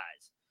those guys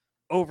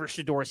over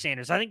Shedeur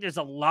Sanders. I think there's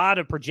a lot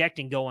of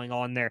projecting going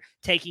on there,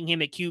 taking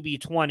him at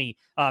QB 20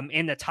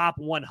 in the top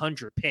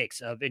 100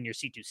 picks in your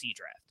C2C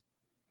draft.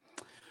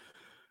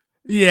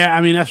 Yeah,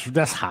 I mean,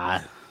 that's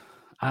high.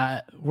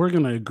 We're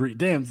going to agree.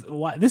 Damn,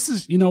 this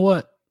is, you know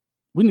what?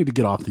 We need to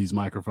get off these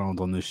microphones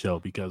on this show,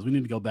 because we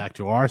need to go back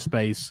to our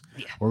space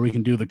where we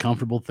can do the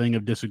comfortable thing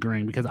of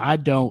disagreeing, because I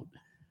don't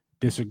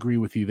disagree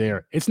with you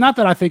there. It's not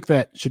that I think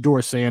that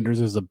Shedeur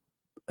Sanders is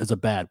a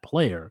bad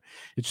player.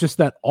 It's just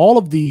that all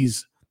of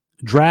these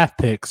draft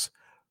picks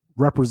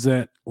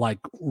represent like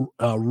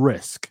a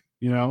risk,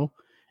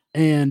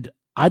 and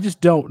I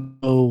just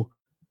don't know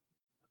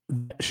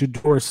that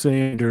Shedeur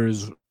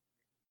Sanders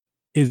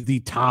is the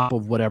top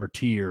of whatever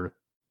tier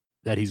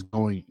that he's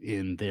going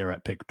in there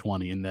at pick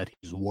 20, and that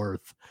he's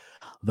worth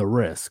the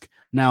risk.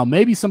 Now,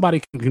 maybe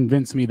somebody can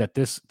convince me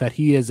that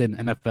he is an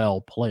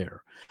NFL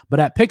player, but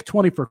at pick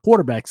 20 for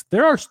quarterbacks,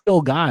 there are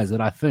still guys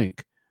that I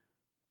think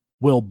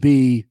will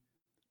be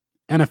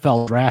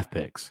NFL draft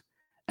picks.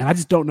 And I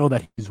just don't know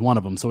that he's one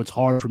of them. So it's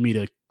hard for me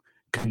to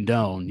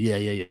condone.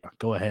 Yeah.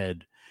 Go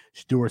ahead.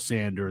 Shedeur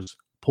Sanders,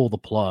 pull the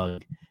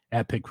plug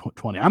at pick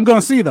 20. I'm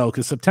going to see, though,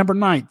 because September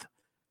 9th,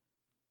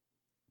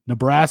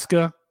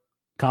 Nebraska,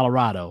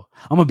 Colorado.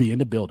 I'm going to be in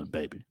the building,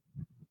 baby.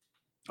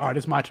 All right,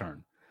 it's my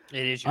turn.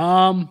 It is your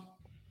turn.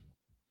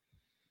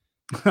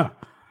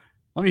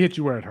 Let me hit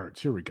you where it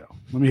hurts. Here we go.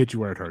 Let me hit you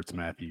where it hurts,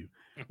 Matthew.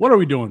 What are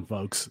we doing,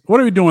 folks? What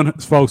are we doing,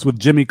 folks, with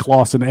Jimmy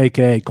Clausen,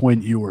 a.k.a.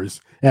 Quinn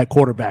Ewers, at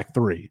quarterback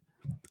 3?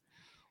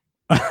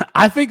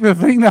 I think the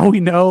thing that we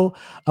know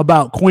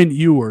about Quinn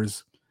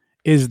Ewers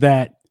is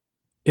that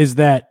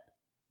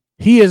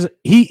he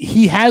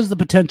has the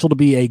potential to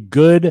be a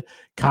good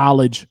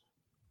college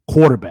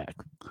quarterback.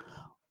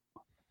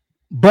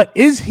 But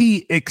is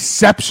he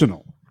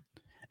exceptional?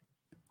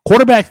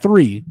 Quarterback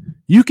 3,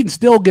 you can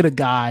still get a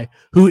guy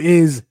who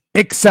is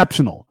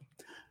exceptional.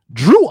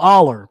 Drew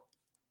Aller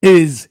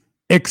is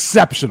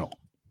exceptional.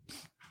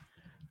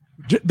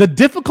 The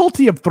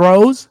difficulty of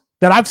throws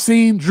that I've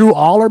seen Drew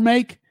Aller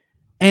make,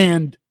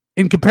 and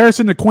in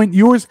comparison to Quinn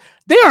Ewers,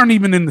 they aren't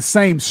even in the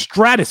same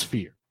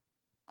stratosphere.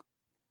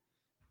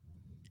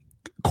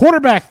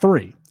 Quarterback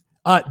 3,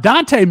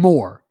 Dante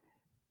Moore,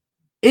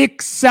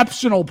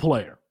 exceptional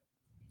player.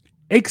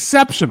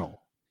 Exceptional.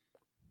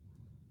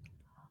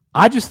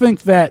 I just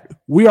think that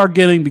we are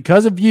getting,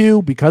 because of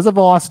you, because of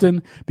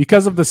Austin,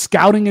 because of the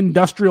scouting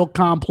industrial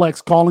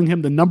complex calling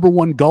him the number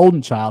one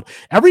golden child.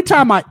 Every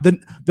time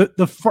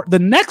the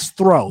next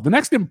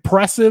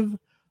impressive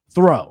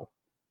throw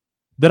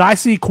that I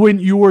see Quinn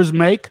Ewers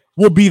make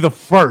will be the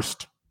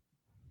first.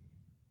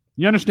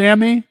 You understand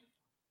me?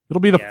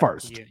 It'll be the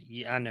first.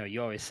 I know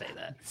you always say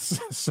that.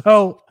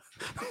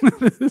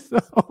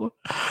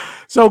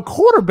 So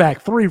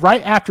quarterback 3,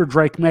 right after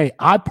Drake May,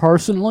 I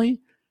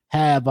personally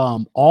have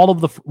all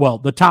of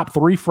the top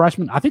 3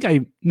 freshmen.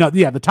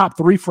 The top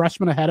 3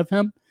 freshmen ahead of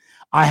him.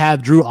 I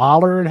have Drew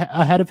Aller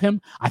ahead of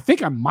him. I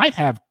think I don't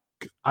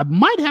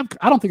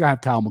think I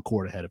have Kyle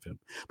McCord ahead of him,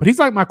 but he's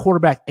like my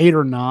quarterback 8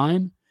 or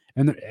 9.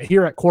 And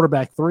here at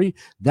quarterback 3,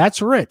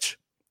 that's rich.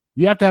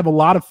 You have to have a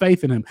lot of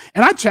faith in him.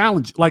 And I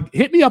challenge,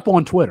 hit me up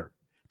on Twitter,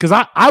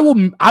 because I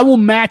will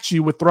match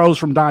you with throws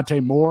from Dante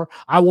Moore.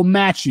 I will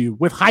match you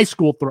with high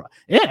school throws,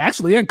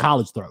 and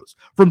college throws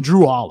from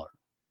Drew Aller.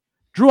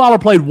 Drew Aller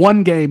played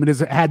one game and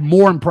has had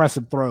more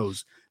impressive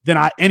throws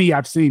than any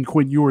I've seen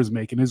Quinn Ewers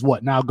making. Is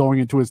what now going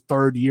into his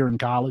third year in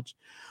college.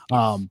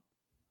 Quinn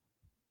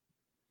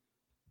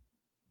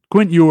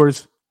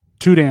Ewers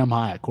too damn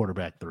high at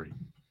quarterback 3.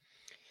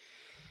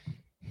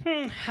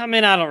 I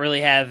mean, I don't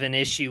really have an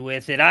issue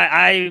with it.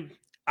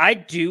 I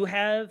do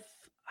have.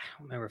 I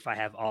don't remember if I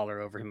have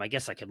Aller over him. I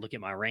guess I could look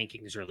at my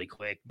rankings really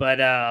quick,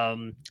 but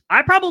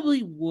I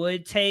probably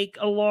would take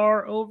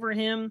Aller over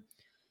him.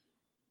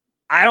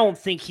 I don't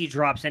think he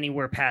drops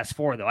anywhere past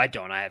 4, though. I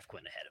have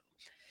Quinn ahead of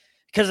him.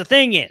 Because the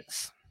thing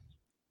is,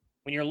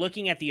 when you're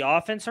looking at the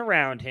offense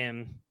around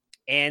him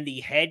and the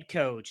head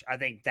coach, I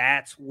think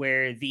that's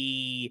where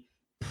the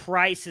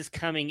price is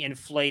coming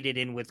inflated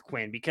in with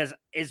Quinn, because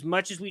as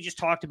much as we just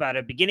talked about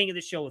at the beginning of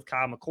the show with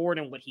Kyle McCord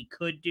and what he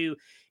could do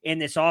in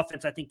this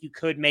offense, I think you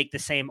could make the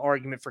same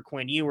argument for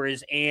Quinn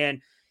Ewers.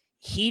 And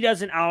he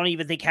doesn't, I don't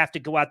even think, have to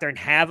go out there and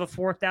have a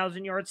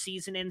 4,000-yard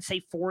season and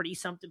say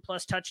 40-something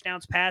plus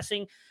touchdowns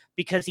passing,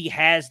 because he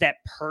has that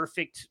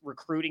perfect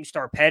recruiting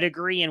star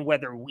pedigree. And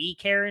whether we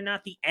care or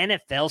not, the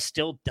NFL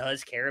still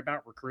does care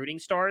about recruiting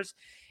stars.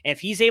 And if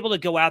he's able to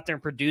go out there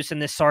and produce in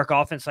this Sark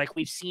offense like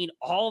we've seen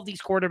all of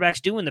these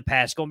quarterbacks do in the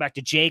past, going back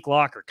to Jake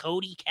Locker,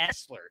 Cody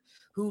Kessler,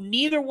 who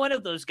neither one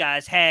of those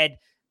guys had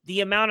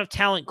the amount of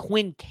talent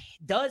Quinn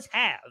does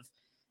have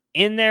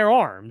in their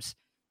arms,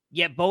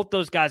 yet both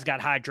those guys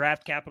got high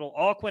draft capital.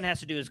 All Quinn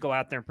has to do is go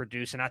out there and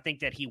produce, and I think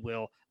that he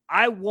will.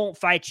 I won't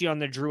fight you on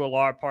the Drew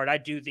Aller part. I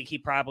do think he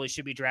probably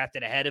should be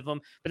drafted ahead of him,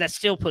 but that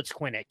still puts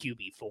Quinn at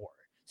QB4.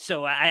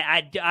 So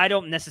I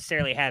don't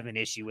necessarily have an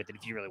issue with it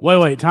if you really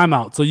want. Wait, time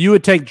out. So you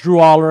would take Drew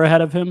Aller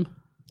ahead of him?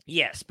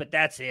 Yes, but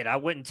that's it. I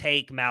wouldn't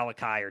take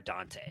Malachi or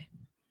Dante.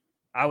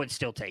 I would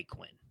still take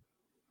Quinn.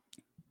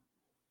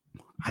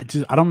 I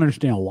don't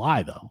understand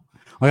why, though.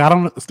 Like, I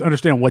don't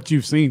understand what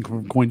you've seen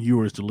from Quinn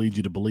Ewers to lead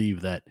you to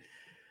believe that.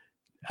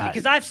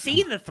 Because I've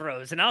seen the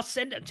throws, and I'll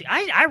send them to you.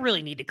 I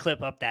really need to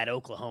clip up that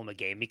Oklahoma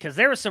game, because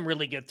there were some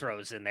really good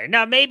throws in there.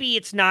 Now, maybe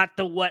it's not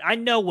I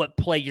know what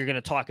play you're going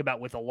to talk about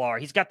with Aller.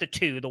 He's got the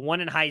 2, the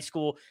one in high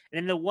school, and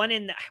then the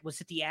one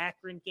was it the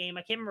Akron game?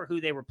 I can't remember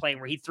who they were playing,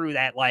 where he threw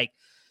that, like,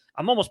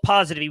 I'm almost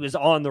positive he was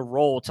on the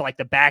roll to, like,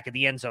 the back of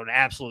the end zone,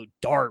 absolute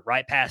dart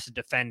right past the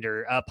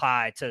defender up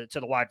high to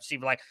the wide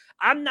receiver. Like,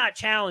 I'm not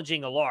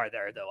challenging Aller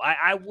there, though.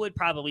 I would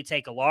probably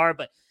take Aller,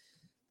 but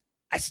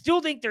I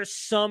still think there's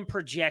some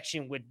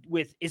projection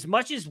with as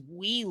much as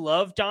we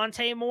love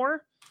Dante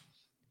Moore,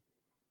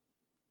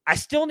 I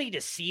still need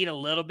to see it a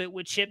little bit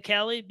with Chip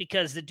Kelly,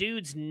 because the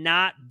dude's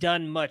not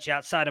done much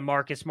outside of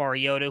Marcus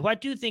Mariota, who I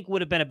do think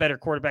would have been a better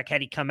quarterback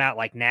had he come out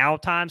like now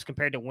times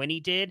compared to when he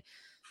did.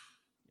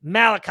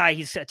 Malachi,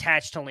 he's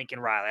attached to Lincoln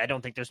Riley. I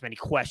don't think there's many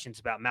questions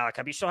about Malachi,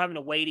 but you're still having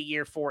to wait a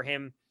year for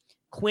him.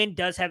 Quinn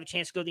does have a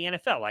chance to go to the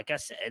NFL. Like I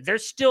said,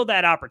 there's still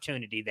that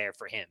opportunity there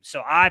for him.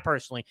 So I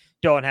personally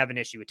don't have an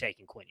issue with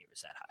taking Quinn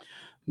Ewers that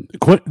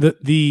high.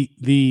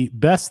 The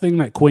best thing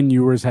that Quinn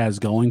Ewers has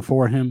going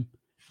for him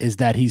is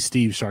that he's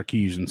Steve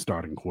Sarkisian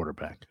starting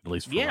quarterback, at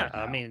least for right now.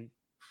 I mean,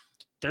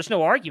 there's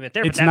no argument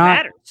there, but that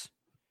matters.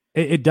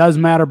 It does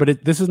matter,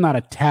 but this is not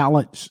a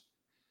talent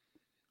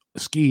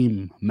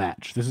scheme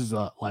match. This is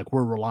like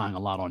we're relying a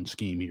lot on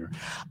scheme here.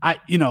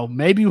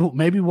 Maybe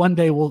one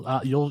day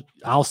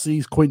I'll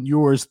see Quinn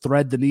Ewers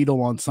thread the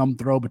needle on some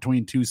throw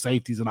between 2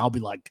 safeties, and I'll be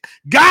like,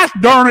 gosh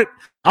darn it,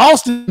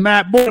 Austin,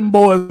 Matt,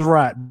 boy is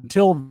right.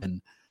 Until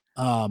then,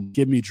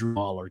 give me Drew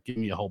Aller, give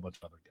me a whole bunch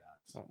of other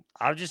guys.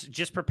 I'll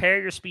just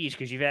prepare your speech,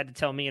 because you've had to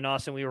tell me and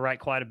Austin we were right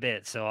quite a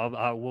bit,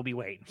 so we'll be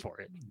waiting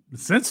for it.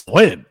 Since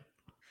when?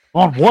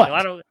 On what?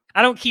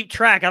 I don't keep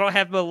track. I don't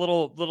have a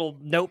little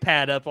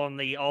notepad up on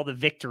all the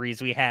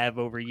victories we have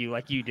over you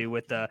like you do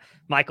with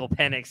Michael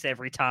Penix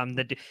every time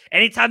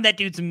anytime that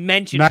dude's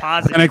mentioned Matt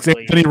positively. Penix,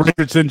 Anthony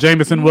Richardson,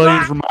 Jamison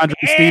Williams, Ramondre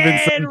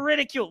Stevenson. And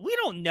ridicule. We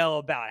don't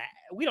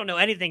know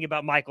anything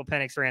about Michael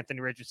Penix or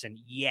Anthony Richardson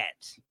yet.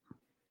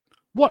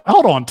 What?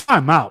 Hold on.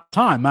 Time out.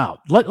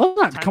 Let's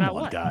not come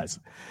on, guys.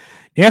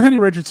 Anthony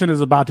Richardson is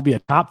about to be a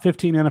top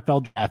 15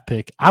 NFL draft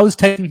pick. I was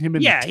taking him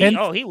in the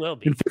 10th he will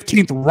be. in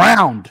 15th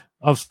round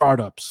of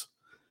startups.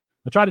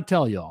 I tried to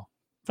tell y'all.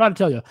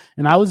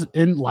 And I was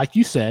like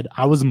you said,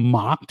 I was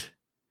mocked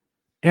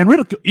and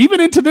ridiculed.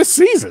 Even into this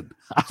season,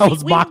 I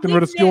was mocked and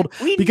ridiculed.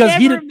 Because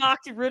he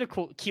mocked and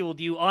ridiculed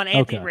you on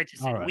Anthony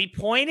Richardson. Right. We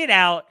pointed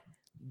out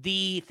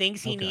the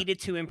things he needed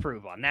to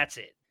improve on. That's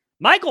it.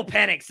 Michael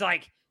Penix,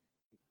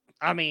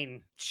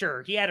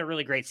 sure, he had a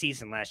really great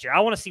season last year. I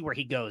want to see where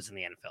he goes in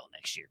the NFL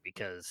next year,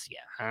 because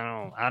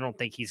I don't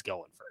think he's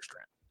going first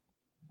round.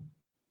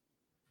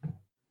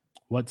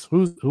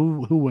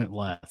 Who went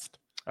last?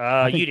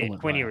 You did,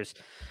 Quinn Ewers.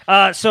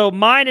 So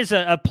mine is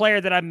a player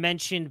that I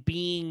mentioned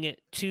being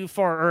too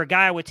far, or a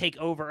guy I would take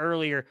over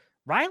earlier.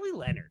 Riley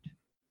Leonard,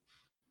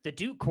 the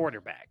Duke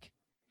quarterback.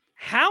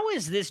 How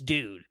is this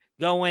dude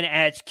going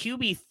as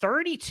QB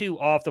 32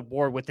 off the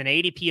board with an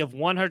ADP of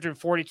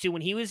 142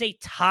 when he was a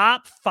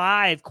top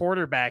 5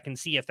 quarterback in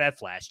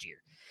CFF last year?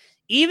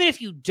 even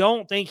if you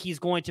don't think he's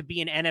going to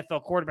be an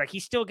NFL quarterback,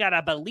 he's still got,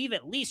 I believe,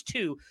 at least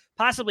 2,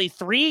 possibly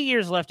 3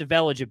 years left of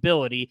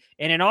eligibility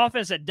in an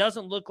offense that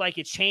doesn't look like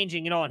it's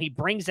changing at all, and he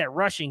brings that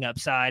rushing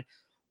upside.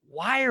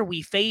 Why are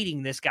we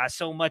fading this guy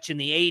so much in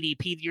the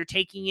ADP? You're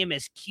taking him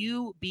as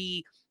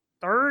QB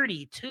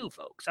 32,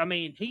 folks. I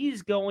mean,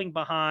 he's going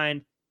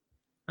behind.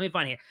 Let me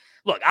find here.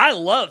 Look, I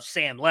love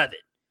Sam Leavitt.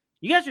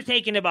 You guys are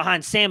taking it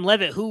behind Sam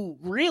Leavitt, who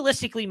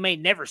realistically may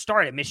never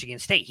start at Michigan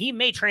State. He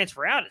may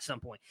transfer out at some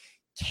point.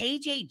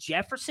 KJ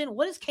Jefferson,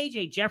 what has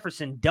KJ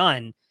Jefferson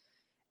done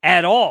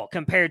at all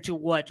compared to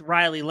what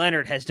Riley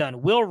Leonard has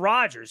done? Will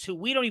Rogers, who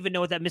we don't even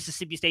know what that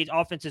Mississippi State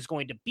offense is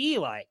going to be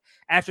like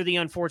after the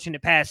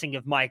unfortunate passing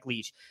of Mike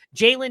Leach.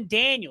 Jalen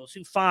Daniels,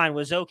 who fine,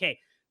 was okay.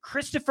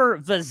 Christopher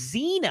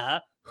Vazina,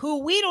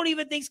 who we don't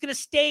even think is going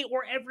to stay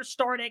or ever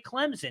start at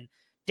Clemson.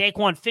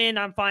 Daquan Finn,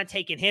 I'm fine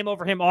taking him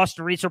over him.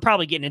 Austin Reese, we're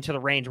probably getting into the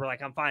range where,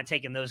 like, I'm fine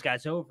taking those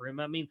guys over him.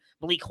 I mean,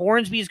 Malik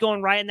Hornsby is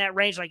going right in that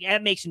range. Like,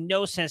 that makes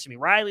no sense to me.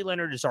 Riley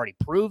Leonard has already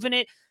proven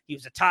it. He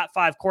was a top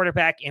 5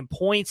 quarterback in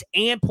points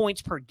and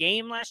points per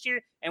game last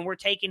year, and we're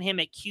taking him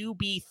at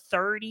QB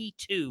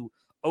 32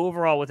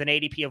 overall with an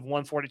ADP of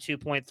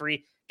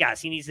 142.3.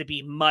 Guys, he needs to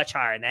be much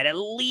higher than that, at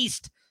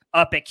least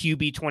up at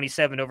QB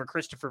 27 over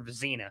Christopher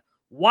Vazina.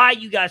 Why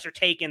you guys are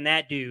taking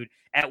that dude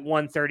at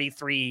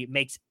 133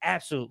 makes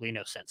absolutely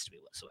no sense to me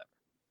whatsoever.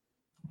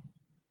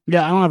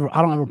 Yeah, I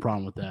don't have a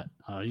problem with that.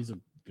 He's a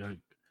good.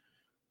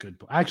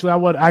 Actually,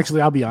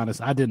 I'll be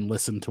honest. I didn't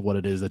listen to what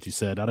it is that you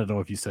said. I don't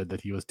know if you said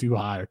that he was too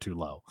high or too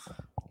low.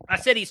 I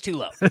said he's too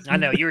low. I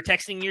know you were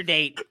texting your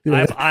date.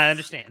 Yeah. I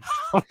understand.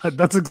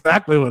 That's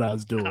exactly what I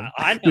was doing.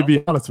 I know. To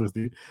be honest with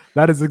you,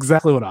 that is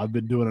exactly what I've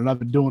been doing, and I've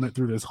been doing it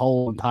through this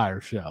whole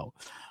entire show.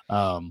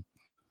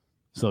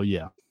 So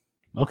yeah.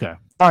 Okay.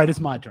 All right. It's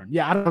my turn.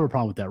 Yeah, I don't have a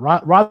problem with that.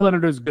 Riley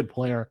Leonard is a good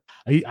player.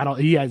 He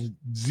has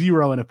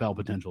 0 NFL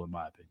potential in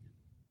my opinion.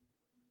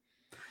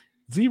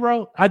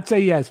 0. I'd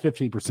say he has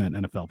 15%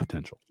 NFL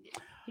potential.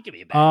 He could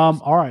be a bad.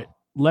 All right.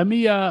 Let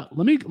me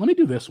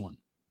do this one.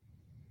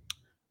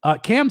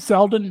 Cam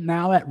Seldon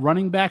now at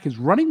running back is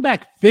running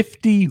back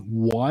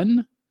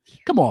 51.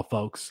 Come on,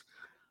 folks.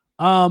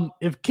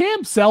 If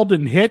Cam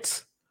Seldon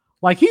hits,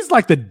 like, he's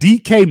like the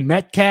DK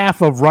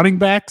Metcalf of running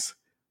backs.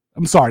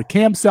 I'm sorry,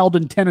 Cam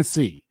Seldon,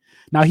 Tennessee.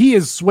 Now, he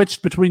is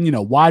switched between,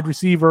 wide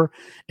receiver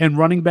and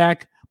running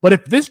back. But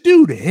if this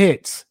dude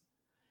hits,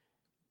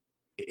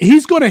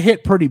 he's going to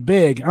hit pretty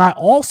big. And I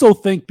also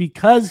think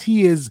because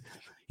he's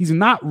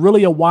not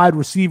really a wide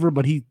receiver,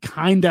 but he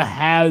kind of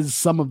has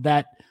some of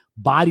that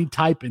body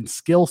type and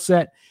skill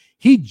set,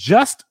 he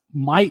just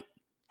might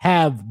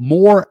have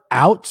more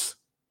outs.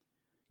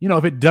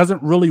 If it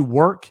doesn't really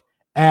work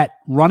at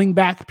running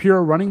back,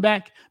 pure running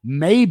back,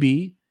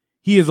 maybe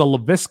he is a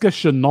Laviska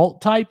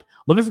Shenault type.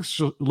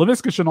 Laviska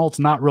Shenault's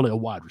not really a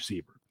wide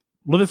receiver.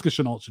 Laviska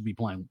Shenault should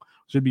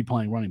be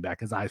playing running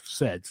back, as I've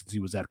said since he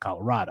was at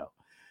Colorado.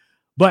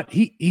 But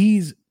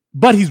he's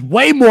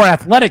way more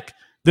athletic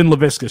than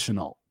Laviska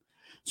Shenault.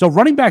 So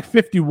running back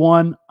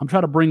 51, I'm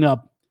trying to bring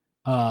up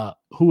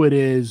who it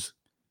is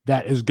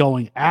that is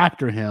going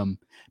after him.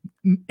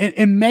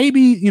 And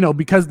maybe,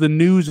 because the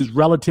news is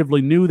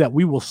relatively new, that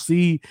we will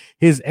see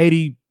his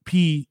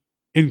ADP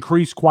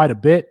increase quite a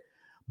bit.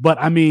 But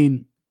I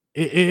mean,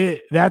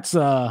 that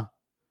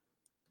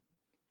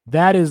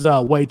is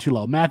way too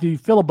low. Matthew,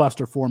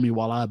 filibuster for me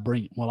while I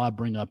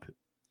bring up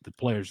the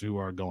players who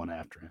are going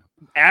after him.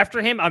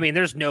 After him, I mean,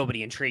 there's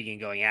nobody intriguing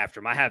going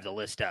after him. I have the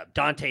list up.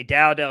 Dante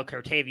Dowdell,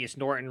 Cartavius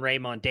Norton,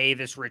 Raymond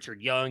Davis,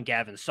 Richard Young,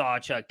 Gavin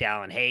Sawchuk,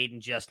 Dallin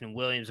Hayden, Justin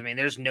Williams. I mean,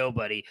 there's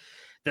nobody.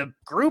 The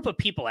group of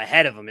people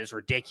ahead of him is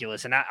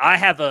ridiculous. And I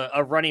have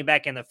a running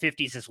back in the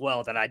 50s as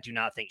well that I do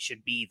not think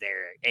should be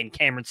there. And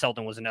Cameron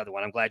Seldon was another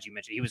one. I'm glad you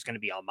mentioned he was going to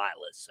be on my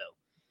list. So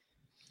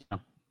yeah,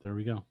 there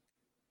we go.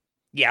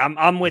 Yeah,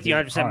 I'm with you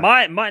 100%.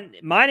 Right.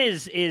 Mine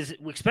is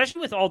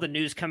especially with all the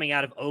news coming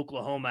out of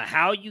Oklahoma,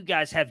 how you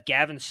guys have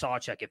Gavin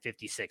Sawchuk at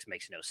 56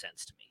 makes no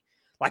sense to me.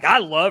 Like, I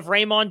love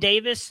Raymond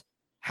Davis.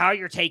 How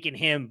you're taking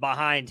him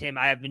behind him,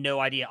 I have no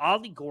idea.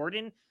 Ollie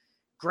Gordon,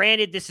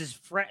 granted, this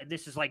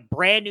is like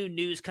brand new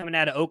news coming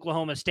out of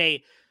Oklahoma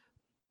State,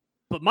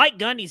 but Mike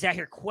Gundy's out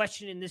here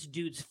questioning this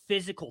dude's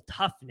physical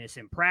toughness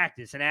in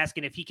practice and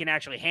asking if he can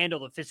actually handle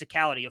the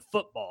physicality of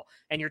football.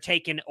 And you're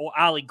taking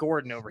Ollie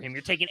Gordon over him.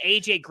 You're taking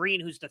A.J.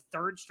 Green, who's the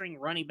third-string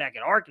running back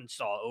at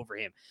Arkansas, over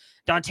him.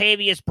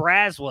 Dontavius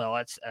Braswell,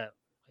 that's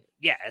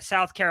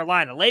South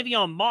Carolina.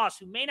 Le'Veon Moss,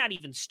 who may not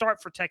even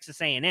start for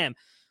Texas A&M.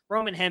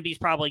 Roman Hemby's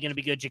probably going to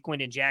be good.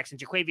 Jaquindon Jackson.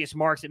 Jaquavius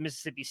Marks at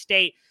Mississippi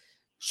State.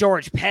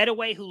 George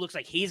Pettaway, who looks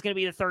like he's going to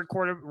be the third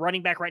quarter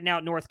running back right now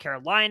at North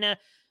Carolina.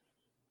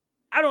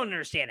 I don't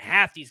understand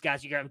half these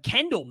guys. You got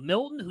Kendall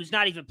Milton, who's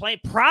not even playing,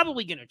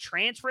 probably going to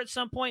transfer at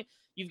some point.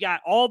 You've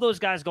got all those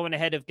guys going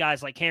ahead of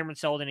guys like Cameron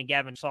Seldon and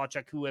Gavin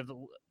Sawchuk,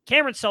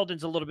 Cameron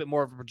Seldon's a little bit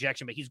more of a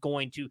projection, but he's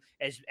going to,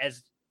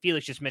 as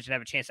Felix just mentioned,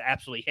 have a chance to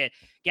absolutely hit.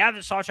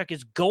 Gavin Sawchuk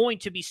is going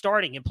to be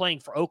starting and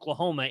playing for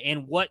Oklahoma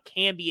in what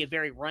can be a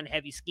very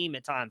run-heavy scheme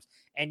at times,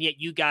 and yet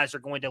you guys are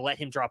going to let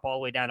him drop all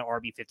the way down to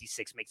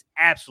RB56. Makes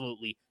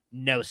absolutely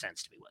no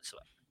sense to me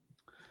whatsoever.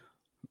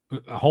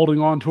 Holding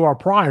on to our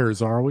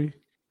priors, are we?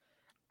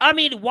 I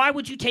mean, why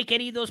would you take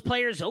any of those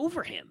players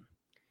over him?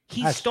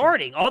 He's That's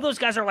starting. True. All those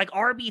guys are like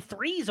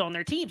RB3s on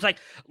their teams. Like,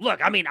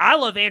 look, I mean, I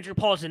love Andrew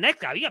Paul as the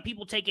next guy. You got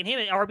people taking him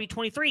at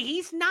RB23.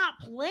 He's not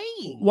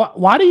playing.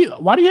 Why do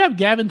you have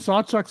Gavin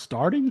Sawchuk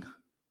starting?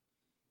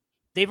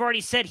 They've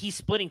already said he's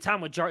splitting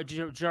time with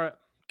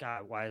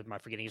God, why am I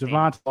forgetting his name?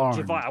 Barnes.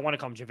 I want to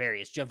call him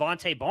Javarius.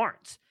 Javonte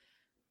Barnes.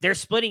 They're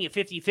splitting it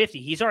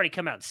 50-50. He's already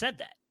come out and said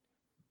that.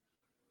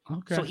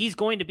 Okay. So he's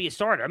going to be a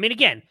starter. I mean,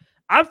 again,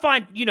 I'm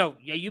fine. You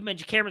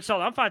mentioned Cameron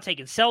Seldon. I'm fine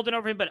taking Seldon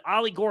over him, but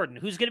Ollie Gordon,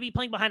 who's going to be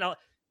playing behind. I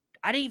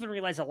didn't even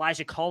realize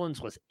Elijah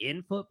Collins was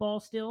in football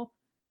still,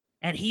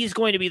 and he's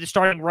going to be the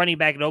starting running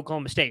back at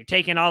Oklahoma State.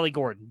 Taking Ollie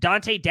Gordon.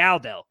 Dante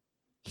Dowdell.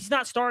 He's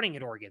not starting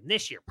at Oregon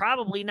this year.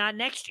 Probably not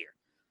next year.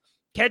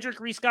 Kedrick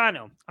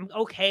Riscano. I'm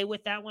okay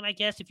with that one, I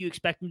guess, if you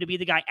expect him to be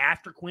the guy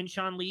after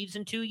Quinshon leaves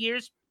in 2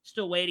 years.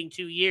 Still waiting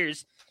 2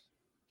 years.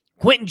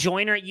 Quentin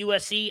Joyner at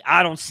USC.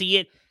 I don't see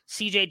it.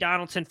 CJ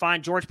Donaldson,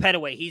 fine. George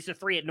Pettaway, he's the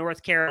 3 at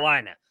North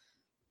Carolina.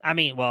 I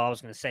mean, well, I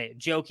was going to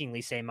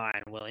jokingly say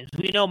Miyan Williams.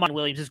 We know Miyan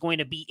Williams is going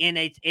to be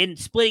in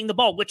splitting the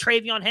ball with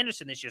Travion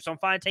Henderson this year, so I'm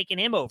fine taking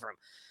him over him.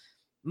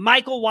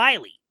 Michael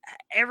Wiley.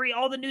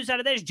 All the news out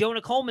of there is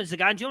Jonah Coleman's the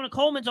guy. Jonah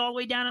Coleman's all the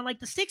way down in like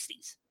the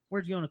 60s.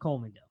 Where'd Jonah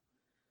Coleman go?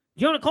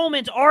 Jonah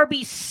Coleman's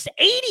RB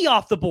 80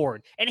 off the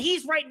board, and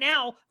he's right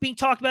now being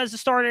talked about as the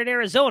starter at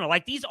Arizona.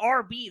 Like this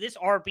RB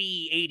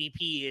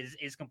ADP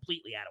is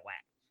completely out of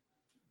whack.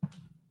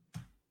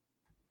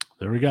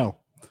 There we go.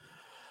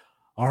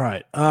 All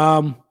right.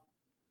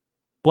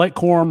 Blake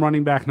Corum,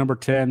 running back number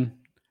 10.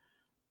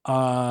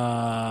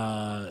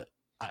 Guys,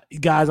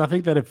 I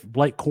think that if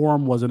Blake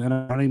Corum was an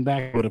running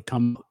back, it would have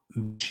come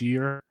this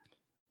year.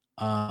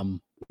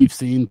 We've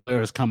seen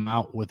players come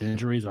out with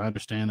injuries. I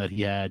understand that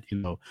he had,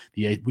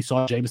 we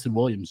saw Jameson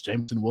Williams.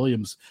 Jameson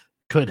Williams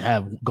could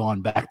have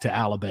gone back to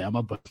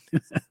Alabama, but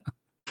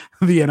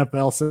the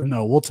NFL said,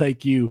 no, we'll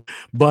take you,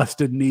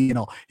 busted knee.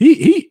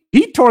 He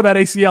tore that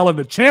ACL in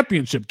the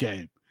championship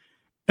game.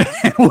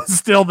 It was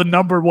still the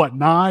number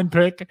 9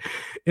 pick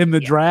in the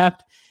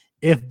draft.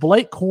 If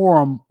Blake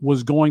Corum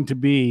was going to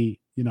be,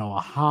 a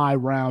high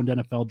round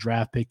NFL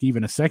draft pick,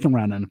 even a second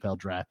round NFL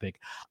draft pick,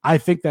 I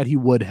think that he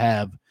would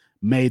have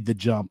made the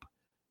jump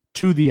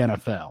to the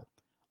NFL.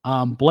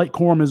 Blake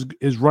Corum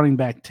is running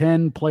back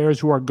 10. Players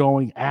who are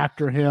going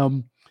after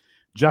him: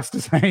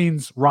 Justice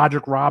Haynes,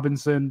 Roderick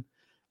Robinson,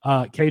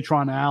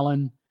 Katron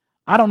Allen.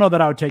 I don't know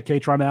that I would take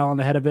Katron Allen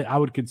ahead of it. I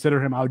would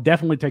consider him. I would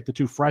definitely take the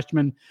 2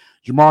 freshmen.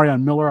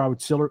 Jamarion Miller, I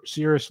would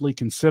seriously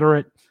consider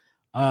it.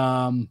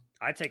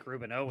 I'd take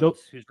Ruben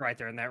Owens, who's right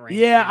there in that range.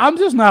 Yeah, I'm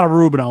just not a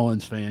Ruben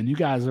Owens fan. You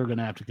guys are going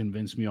to have to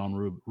convince me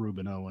on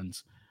Ruben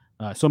Owens.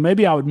 So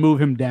maybe I would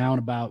move him down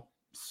about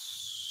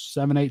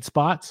 7-8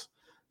 spots,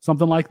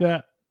 something like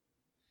that.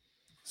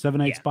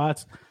 7-8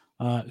 spots.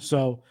 I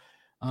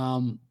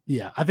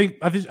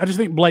just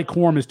think Blake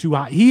Corum is too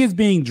high. He is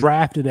being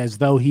drafted as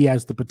though he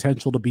has the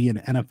potential to be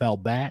an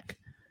NFL back.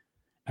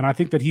 And I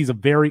think that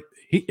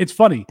it's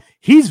funny.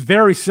 He's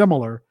very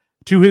similar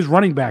to his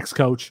running backs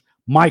coach,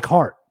 Mike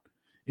Hart.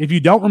 If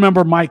you don't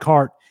remember Mike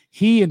Hart,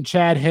 he and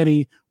Chad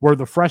Henne were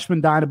the freshman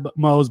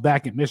dynamos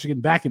back at Michigan,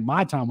 back in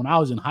my time when I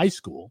was in high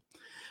school.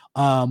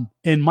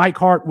 And Mike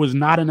Hart was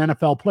not an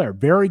NFL player.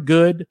 Very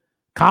good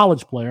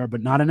college player,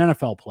 but not an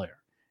NFL player.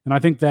 And I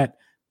think that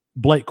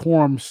Blake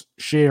Corum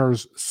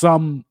shares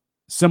some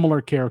similar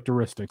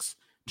characteristics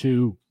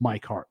to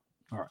Mike Hart.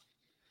 All right.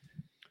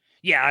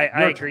 Yeah,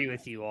 I agree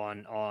with you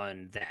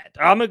on that.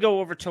 I'm going to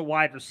go over to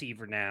wide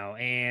receiver now.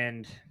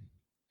 And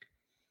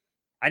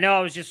I know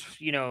I was just,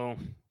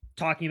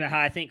 talking about how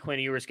I think Quinn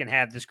Ewers can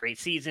have this great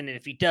season. And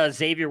if he does,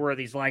 Xavier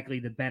Worthy's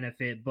likely to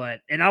benefit.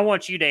 And I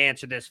want you to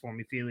answer this for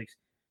me, Felix.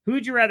 Who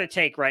would you rather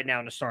take right now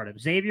in the startup,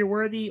 Xavier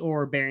Worthy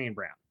or Barian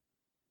Brown?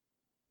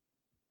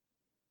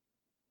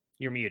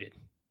 You're muted.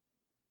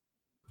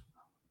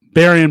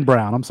 Barian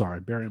Brown. I'm sorry,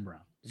 Barian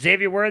Brown.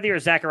 Xavier Worthy or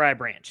Zachariah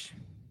Branch?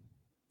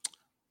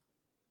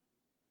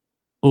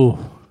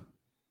 Oh,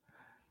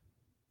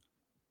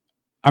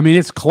 I mean,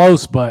 it's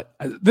close, but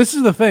this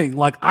is the thing.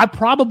 Like, I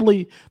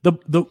probably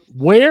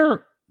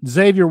where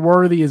Xavier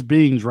Worthy is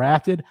being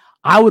drafted,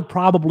 I would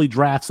probably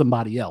draft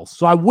somebody else.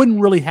 So I wouldn't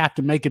really have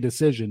to make a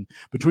decision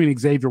between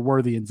Xavier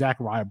Worthy and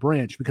Zachariah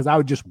Branch, because I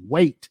would just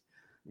wait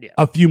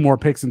a few more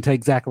picks and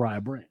take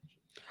Zachariah Branch.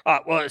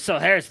 Well, so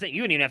here's the thing.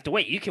 You wouldn't even have to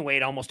wait. You can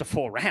wait almost a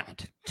full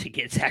round to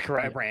get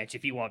Zachariah Branch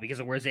if you want, because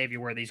of where Xavier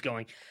Worthy's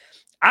going.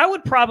 I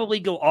would probably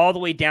go all the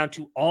way down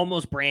to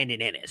almost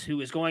Brandon Ennis, who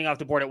is going off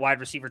the board at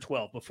wide receiver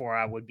 12 before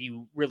I would be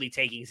really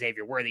taking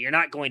Xavier Worthy. You're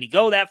not going to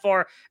go that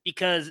far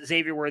because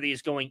Xavier Worthy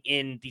is going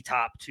in the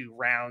top 2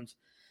 rounds.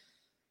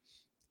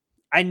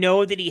 I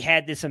know that he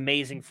had this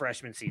amazing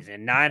freshman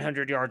season,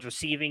 900 yards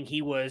receiving.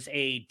 He was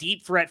a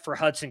deep threat for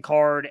Hudson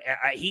Card.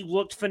 He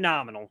looked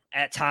phenomenal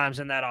at times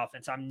in that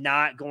offense. I'm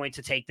not going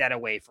to take that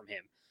away from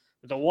him.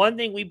 But the one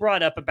thing we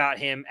brought up about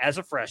him as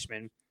a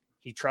freshman,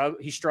 he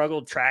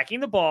struggled tracking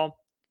the ball,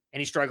 and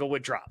he struggled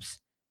with drops.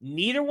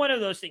 Neither one of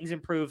those things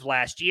improved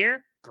last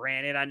year.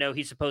 Granted, I know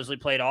he supposedly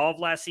played all of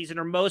last season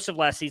or most of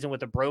last season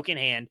with a broken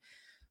hand,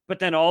 but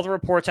then all the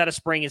reports out of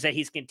spring is that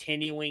he's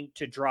continuing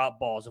to drop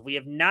balls. If we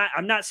have not,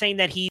 I'm not saying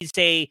that he's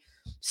a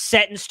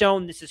set in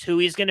stone, this is who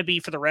he's going to be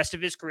for the rest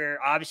of his career.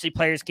 Obviously,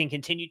 players can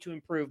continue to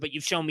improve, but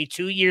you've shown me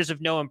 2 years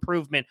of no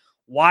improvement.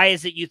 Why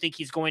is it you think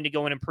he's going to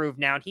go and improve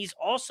now? And he's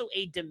also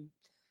I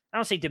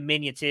don't say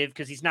diminutive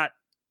because he's not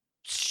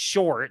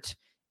short.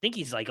 I think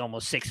he's like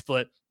almost 6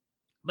 foot,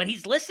 but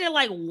he's listed at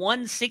like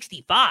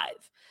 165.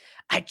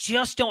 I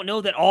just don't know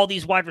that all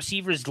these wide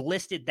receivers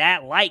listed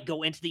that light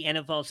go into the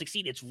NFL and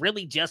succeed. It's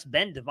really just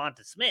been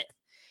Devonta Smith.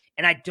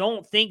 And I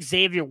don't think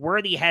Xavier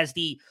Worthy has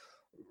the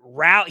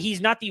route.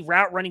 He's not the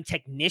route running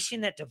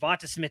technician that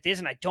Devonta Smith is.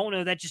 And I don't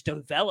know that just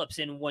develops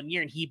in 1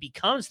 year and he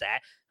becomes that.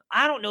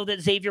 I don't know that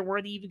Xavier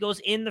Worthy even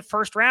goes in the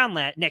first round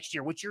next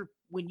year, which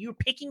when you're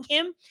picking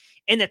him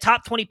in the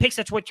top 20 picks,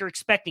 that's what you're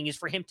expecting is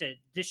for him to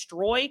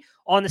destroy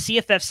on the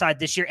CFF side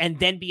this year and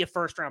then be a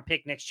first round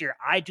pick next year.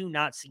 I do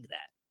not see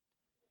that.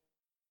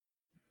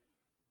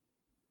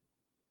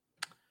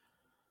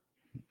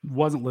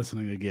 Wasn't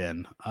listening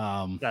again.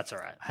 That's all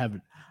right.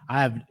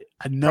 I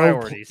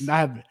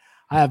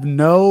have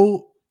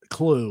no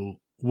clue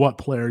what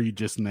player you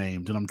just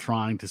named, and I'm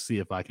trying to see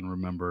if I can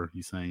remember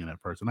you saying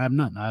that person. I have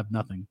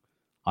nothing.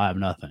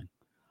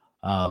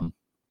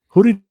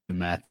 Who did you,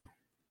 Matt?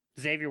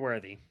 Xavier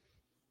Worthy.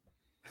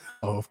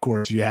 Oh, of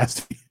course. You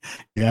asked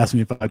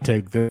me if I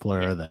take this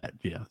player or that.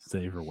 Yeah,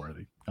 Xavier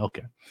Worthy.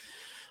 Okay.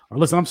 Or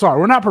listen, I'm sorry.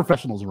 We're not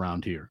professionals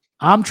around here.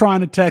 I'm trying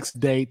to text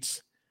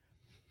dates.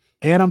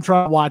 And I'm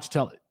trying to watch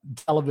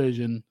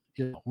television.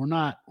 You know, we're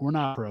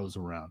not pros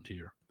around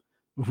here.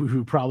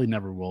 We probably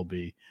never will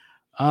be.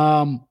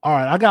 All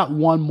right, I got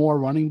one more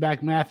running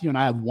back, Matthew, and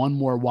I have one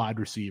more wide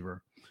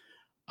receiver.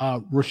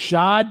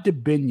 Rashad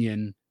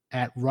Dubinion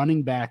at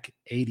running back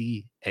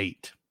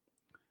 88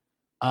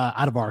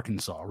 out of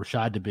Arkansas.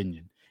 Rashad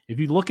Dubinion. If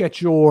you look at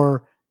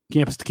your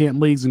campus to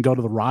camp leagues and go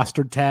to the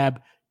roster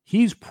tab,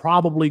 he's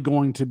probably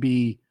going to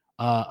be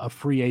a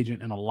free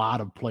agent in a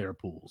lot of player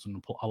pools.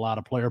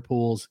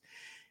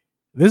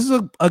 This is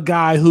a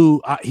guy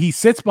who he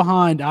sits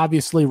behind,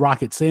 obviously,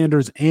 Rocket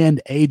Sanders and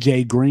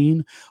A.J.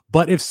 Green.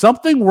 But if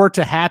something were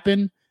to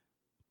happen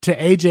to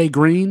A.J.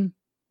 Green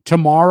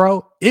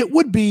tomorrow, it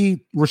would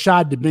be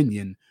Rashad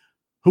Dubinion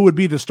who would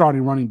be the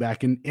starting running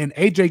back. And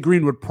A.J.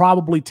 Green would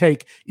probably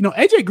take,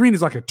 A.J. Green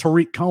is like a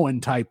Tariq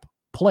Cohen type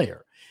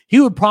player. He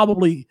would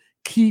probably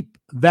keep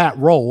that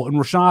role, and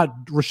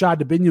Rashad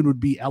Dubinion would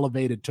be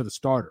elevated to the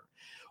starter.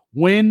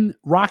 When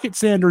Rocket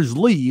Sanders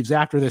leaves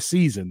after this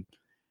season,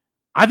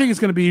 I think it's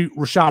going to be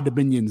Rashad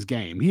Dubinion's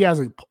game.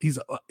 He's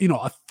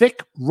a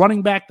thick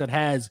running back that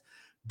has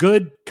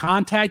good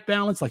contact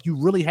balance. Like, you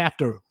really have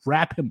to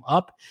wrap him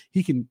up.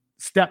 He can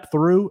step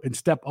through and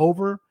step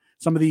over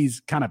some of these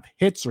kind of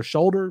hits or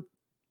shoulder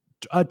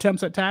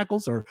attempts at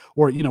tackles, or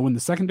when the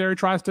secondary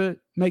tries to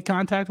make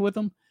contact with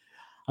him.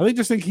 I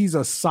just think he's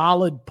a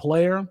solid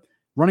player.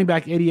 Running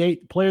back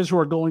 88, players who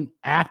are going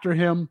after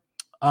him,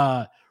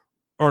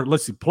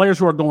 players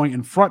who are going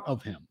in front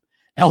of him.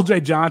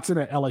 LJ Johnson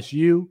at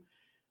LSU.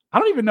 I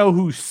don't even know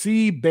who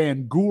C.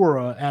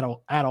 Bangura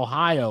at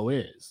Ohio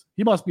is.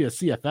 He must be a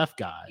CFF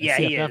guy. Yeah,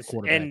 he is.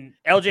 And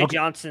LJ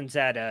Johnson's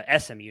at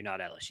SMU,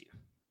 not LSU.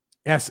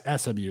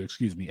 SMU,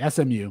 excuse me.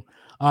 SMU.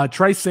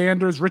 Trey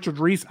Sanders, Richard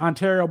Reese,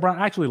 Ontario Brown.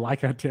 I actually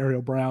like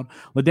Ontario Brown.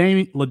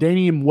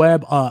 LaDainian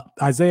Webb,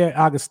 Isaiah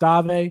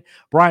Augustave,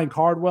 Brian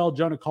Cardwell,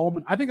 Jonah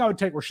Coleman. I think I would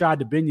take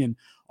Rashad Dubinion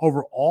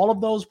over all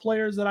of those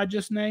players that I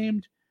just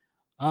named.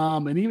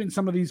 And even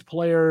some of these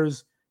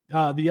players,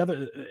 the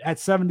other at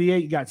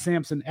 78, you got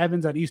Samson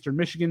Evans at Eastern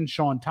Michigan,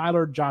 Sean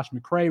Tyler, Josh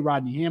McCray,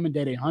 Rodney Hammond,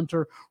 Dede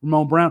Hunter,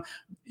 Ramon Brown.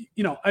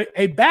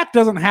 A back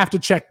doesn't have to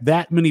check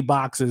that many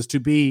boxes to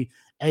be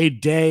a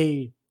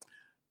day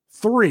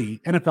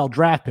 3 NFL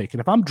draft pick. And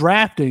if I'm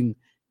drafting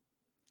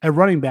a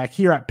running back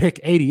here at pick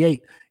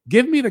 88,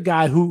 give me the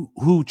guy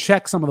who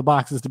checks some of the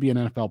boxes to be an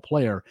NFL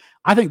player.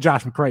 I think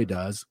Josh McCray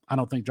does. I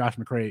don't think Josh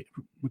McCray,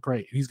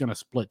 he's going to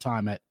split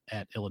time at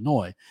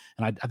Illinois.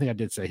 And I think I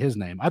did say his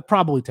name. I'd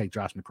probably take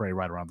Josh McCray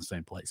right around the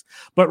same place.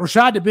 But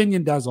Rashad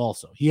Dubinion does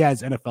also. He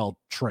has NFL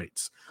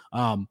traits.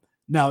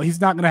 Now,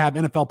 he's not going to have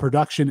NFL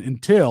production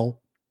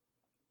until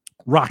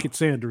Rocket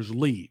Sanders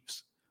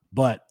leaves.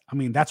 But,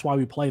 that's why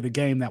we play the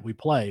game that we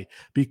play,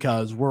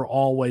 because we're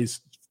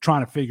always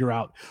trying to figure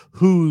out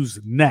who's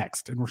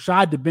next. And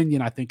Rashad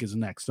Dubinion, I think, is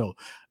next. So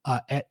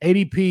at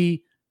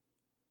ADP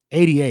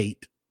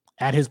 88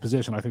 at his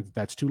position, I think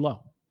that's too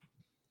low.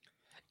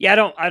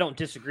 Yeah, I don't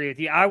disagree with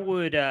you. I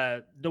would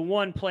the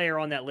one player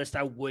on that list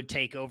I would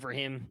take over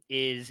him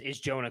is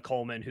Jonah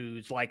Coleman,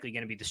 who's likely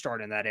going to be the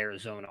starter in that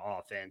Arizona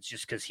offense,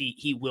 just because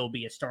he will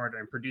be a starter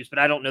and produce. But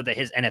I don't know that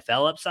his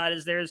NFL upside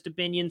is there as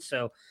Dubinion.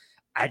 So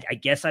I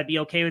guess I'd be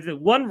okay with it.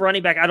 One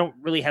running back I don't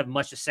really have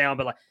much to say on,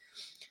 but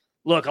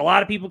Look, a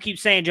lot of people keep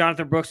saying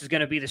Jonathan Brooks is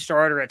going to be the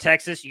starter at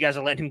Texas. You guys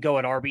are letting him go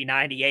at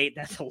RB98.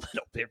 That's a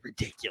little bit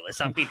ridiculous.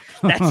 I mean,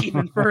 that's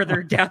even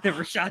further down than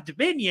Rashad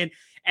Dominion.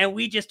 And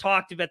we just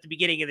talked about at the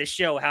beginning of the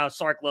show how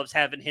Sark loves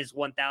having his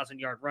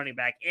 1,000-yard running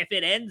back. If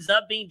it ends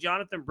up being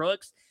Jonathan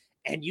Brooks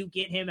and you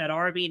get him at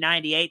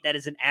RB98, that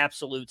is an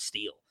absolute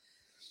steal.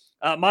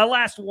 My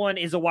last one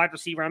is a wide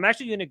receiver. I'm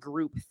actually going to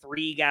group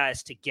three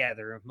guys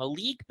together: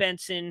 Malik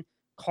Benson,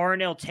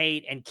 Carnell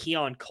Tate, and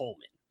Keon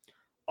Coleman.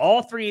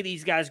 All three of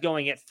these guys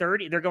going at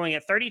 30. They're going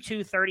at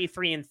 32,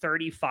 33, and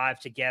 35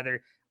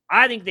 together.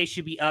 I think they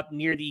should be up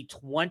near the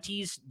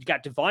 20s. You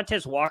got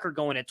Devontae Walker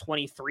going at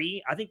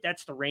 23. I think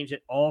that's the range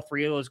that all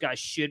three of those guys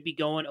should be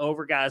going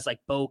over guys like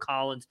Bo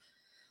Collins.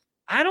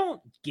 I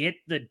don't get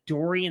the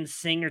Dorian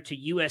Singer to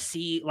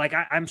USC. Like,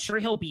 I'm sure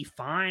he'll be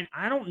fine.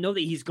 I don't know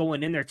that he's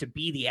going in there to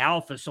be the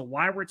alpha. So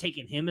why we're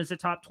taking him as a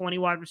top 20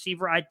 wide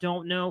receiver, I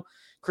don't know.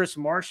 Chris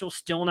Marshall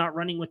still not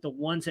running with the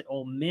ones at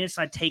Ole Miss.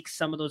 I'd take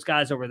some of those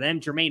guys over them.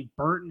 Jermaine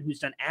Burton, who's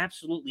done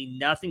absolutely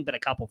nothing but a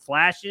couple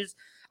flashes.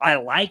 I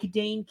like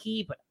Dane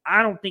Key, but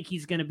I don't think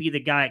he's going to be the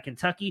guy at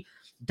Kentucky.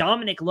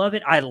 Dominic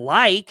Lovett, I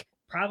like.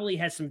 Probably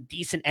has some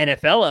decent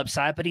NFL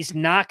upside, but he's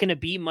not going to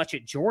be much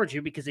at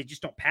Georgia because they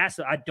just don't pass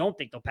it. I don't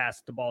think they'll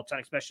pass the ball a ton,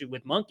 especially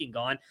with Monken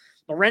gone.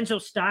 Lorenzo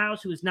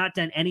Styles, who has not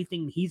done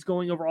anything, he's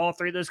going over all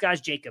three of those guys.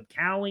 Jacob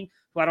Cowling,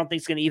 who I don't think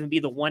is going to even be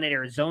the one at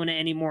Arizona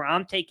anymore.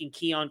 I'm taking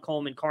Keon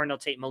Coleman,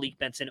 Carnell Tate, Malik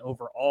Benson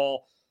over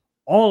all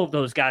of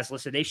those guys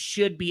listed. They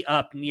should be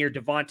up near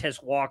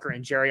Devontae Walker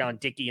and Jerrion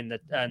Dickey in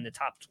the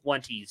top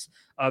 20s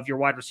of your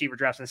wide receiver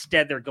drafts.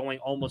 Instead, they're going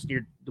almost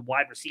near the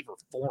wide receiver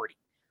 40.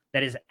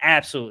 That is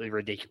absolutely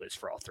ridiculous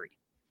for all three.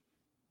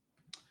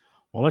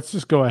 Well, let's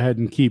just go ahead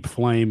and keep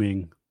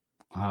flaming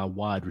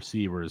wide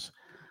receivers.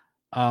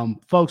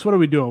 Folks, what are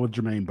we doing with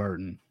Jermaine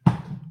Burton?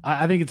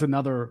 I think it's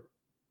another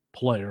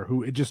player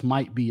who it just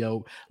might be.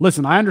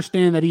 Listen, I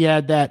understand that he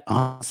had that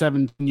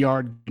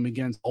 17-yard game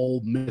against Ole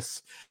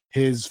Miss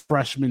his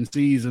freshman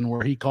season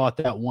where he caught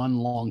that one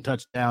long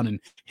touchdown. And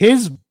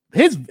his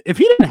if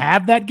he didn't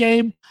have that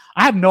game,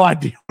 I have no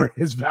idea where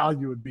his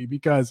value would be,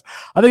 because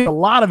I think a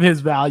lot of his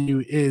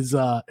value is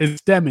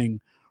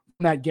stemming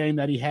from that game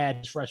that he had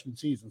his freshman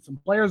season. Some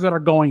players that are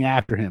going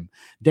after him: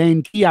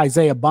 Dane Key,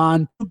 Isaiah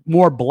Bond,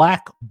 more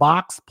black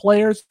box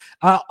players.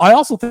 I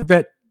also think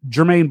that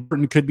Jermaine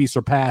Burton could be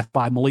surpassed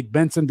by Malik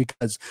Benson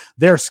because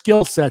their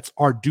skill sets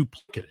are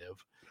duplicative.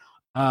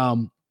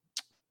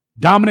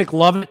 Dominic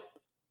Lovett,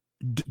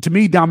 to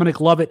me, Dominic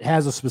Lovett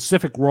has a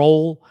specific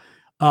role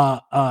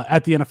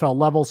at the NFL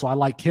level, so I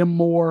like him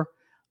more.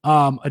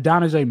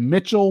 Adonijah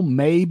Mitchell,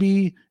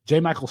 maybe. J.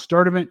 Michael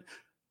Sturdivant.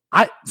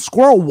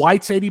 Squirrel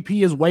White's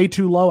ADP is way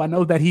too low. I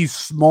know that he's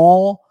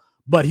small,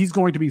 but he's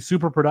going to be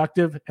super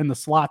productive in the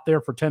slot there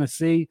for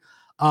Tennessee.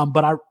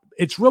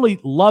 It's really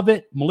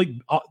Lovett, Malik,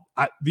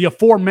 the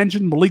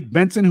aforementioned Malik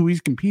Benson, who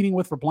he's competing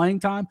with for playing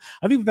time.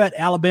 I think that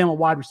Alabama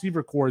wide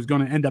receiver core is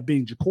going to end up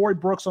being Ja'Cory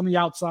Brooks on the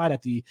outside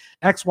at the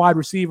X wide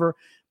receiver,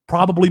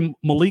 probably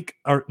Malik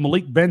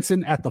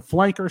Benson at the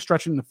flanker,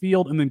 stretching the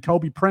field, and then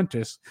Kobe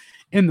Prentice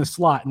in the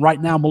slot. And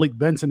right now, Malik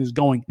Benson is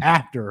going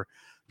after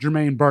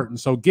Jermaine Burton.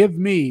 So give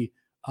me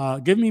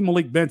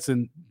Malik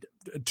Benson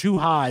too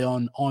high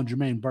on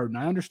Jermaine Burton.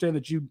 I understand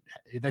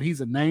that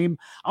he's a name.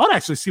 I would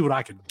actually see what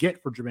I could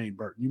get for Jermaine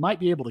Burton. You might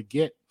be able to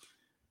get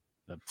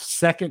the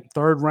second,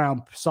 third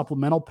round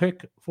supplemental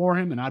pick for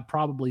him, and I'd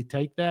probably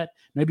take that.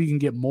 Maybe you can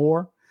get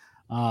more.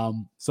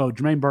 So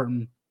Jermaine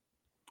Burton,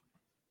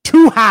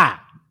 too high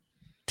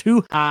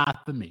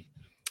for me.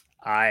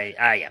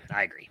 I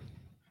agree.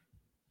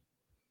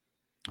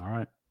 All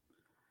right.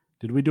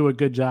 Did we do a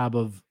good job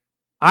of?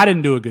 I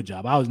didn't do a good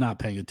job. I was not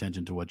paying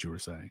attention to what you were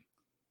saying,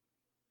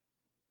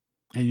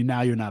 and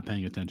now you're not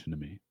paying attention to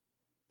me.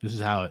 This is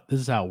how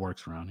it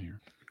works around here.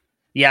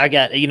 Yeah,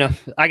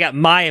 I got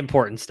my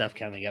important stuff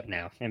coming up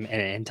now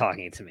and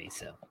talking to me.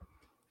 So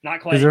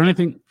not quite. Is there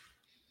anything?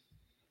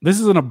 This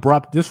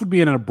would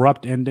be an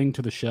abrupt ending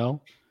to the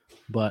show,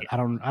 but I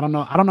don't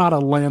know how to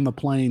land the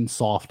plane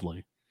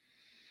softly.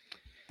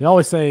 They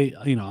always say,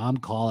 I'm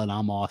calling,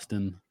 I'm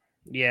Austin.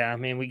 Yeah, I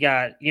mean, we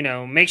got,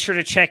 make sure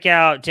to check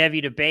out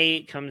Devy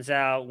Debate. Comes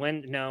out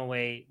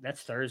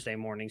that's Thursday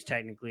mornings,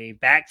 technically.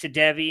 Back to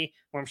Devy,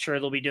 where I'm sure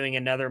they'll be doing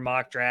another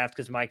mock draft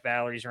because Mike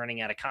Valerie's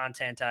running out of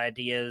content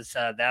ideas.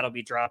 That'll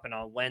be dropping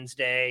on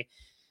Wednesday.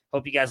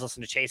 Hope you guys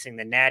listen to Chasing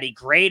the Natty.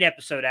 Great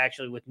episode,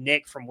 actually, with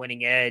Nick from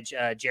Winning Edge,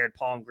 Jared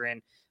Palmgren.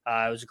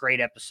 It was a great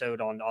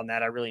episode on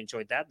that. I really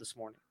enjoyed that this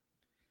morning.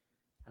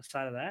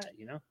 Outside of that,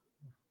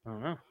 I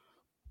don't know.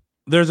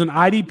 There's an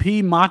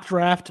IDP mock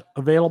draft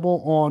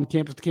available on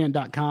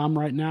campuscan.com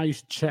right now. You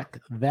should check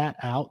that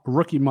out.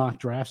 Rookie mock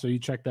draft. So you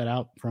check that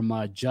out from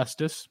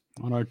Justice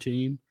on our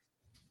team.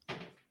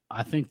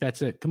 I think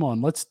that's it. Come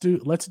on, let's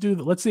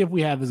see if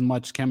we have as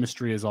much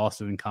chemistry as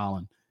Austin and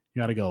Colin.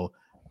 You got to go,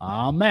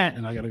 Matt,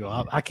 and I got to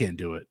go, I can't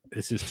do it.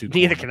 It's just too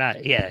Neither can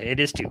I. Yeah, it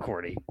is too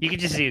corny. You can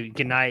just do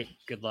good night,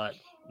 good luck.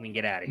 We can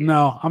get out of here.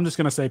 No, I'm just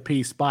going to say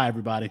peace. Bye,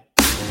 everybody.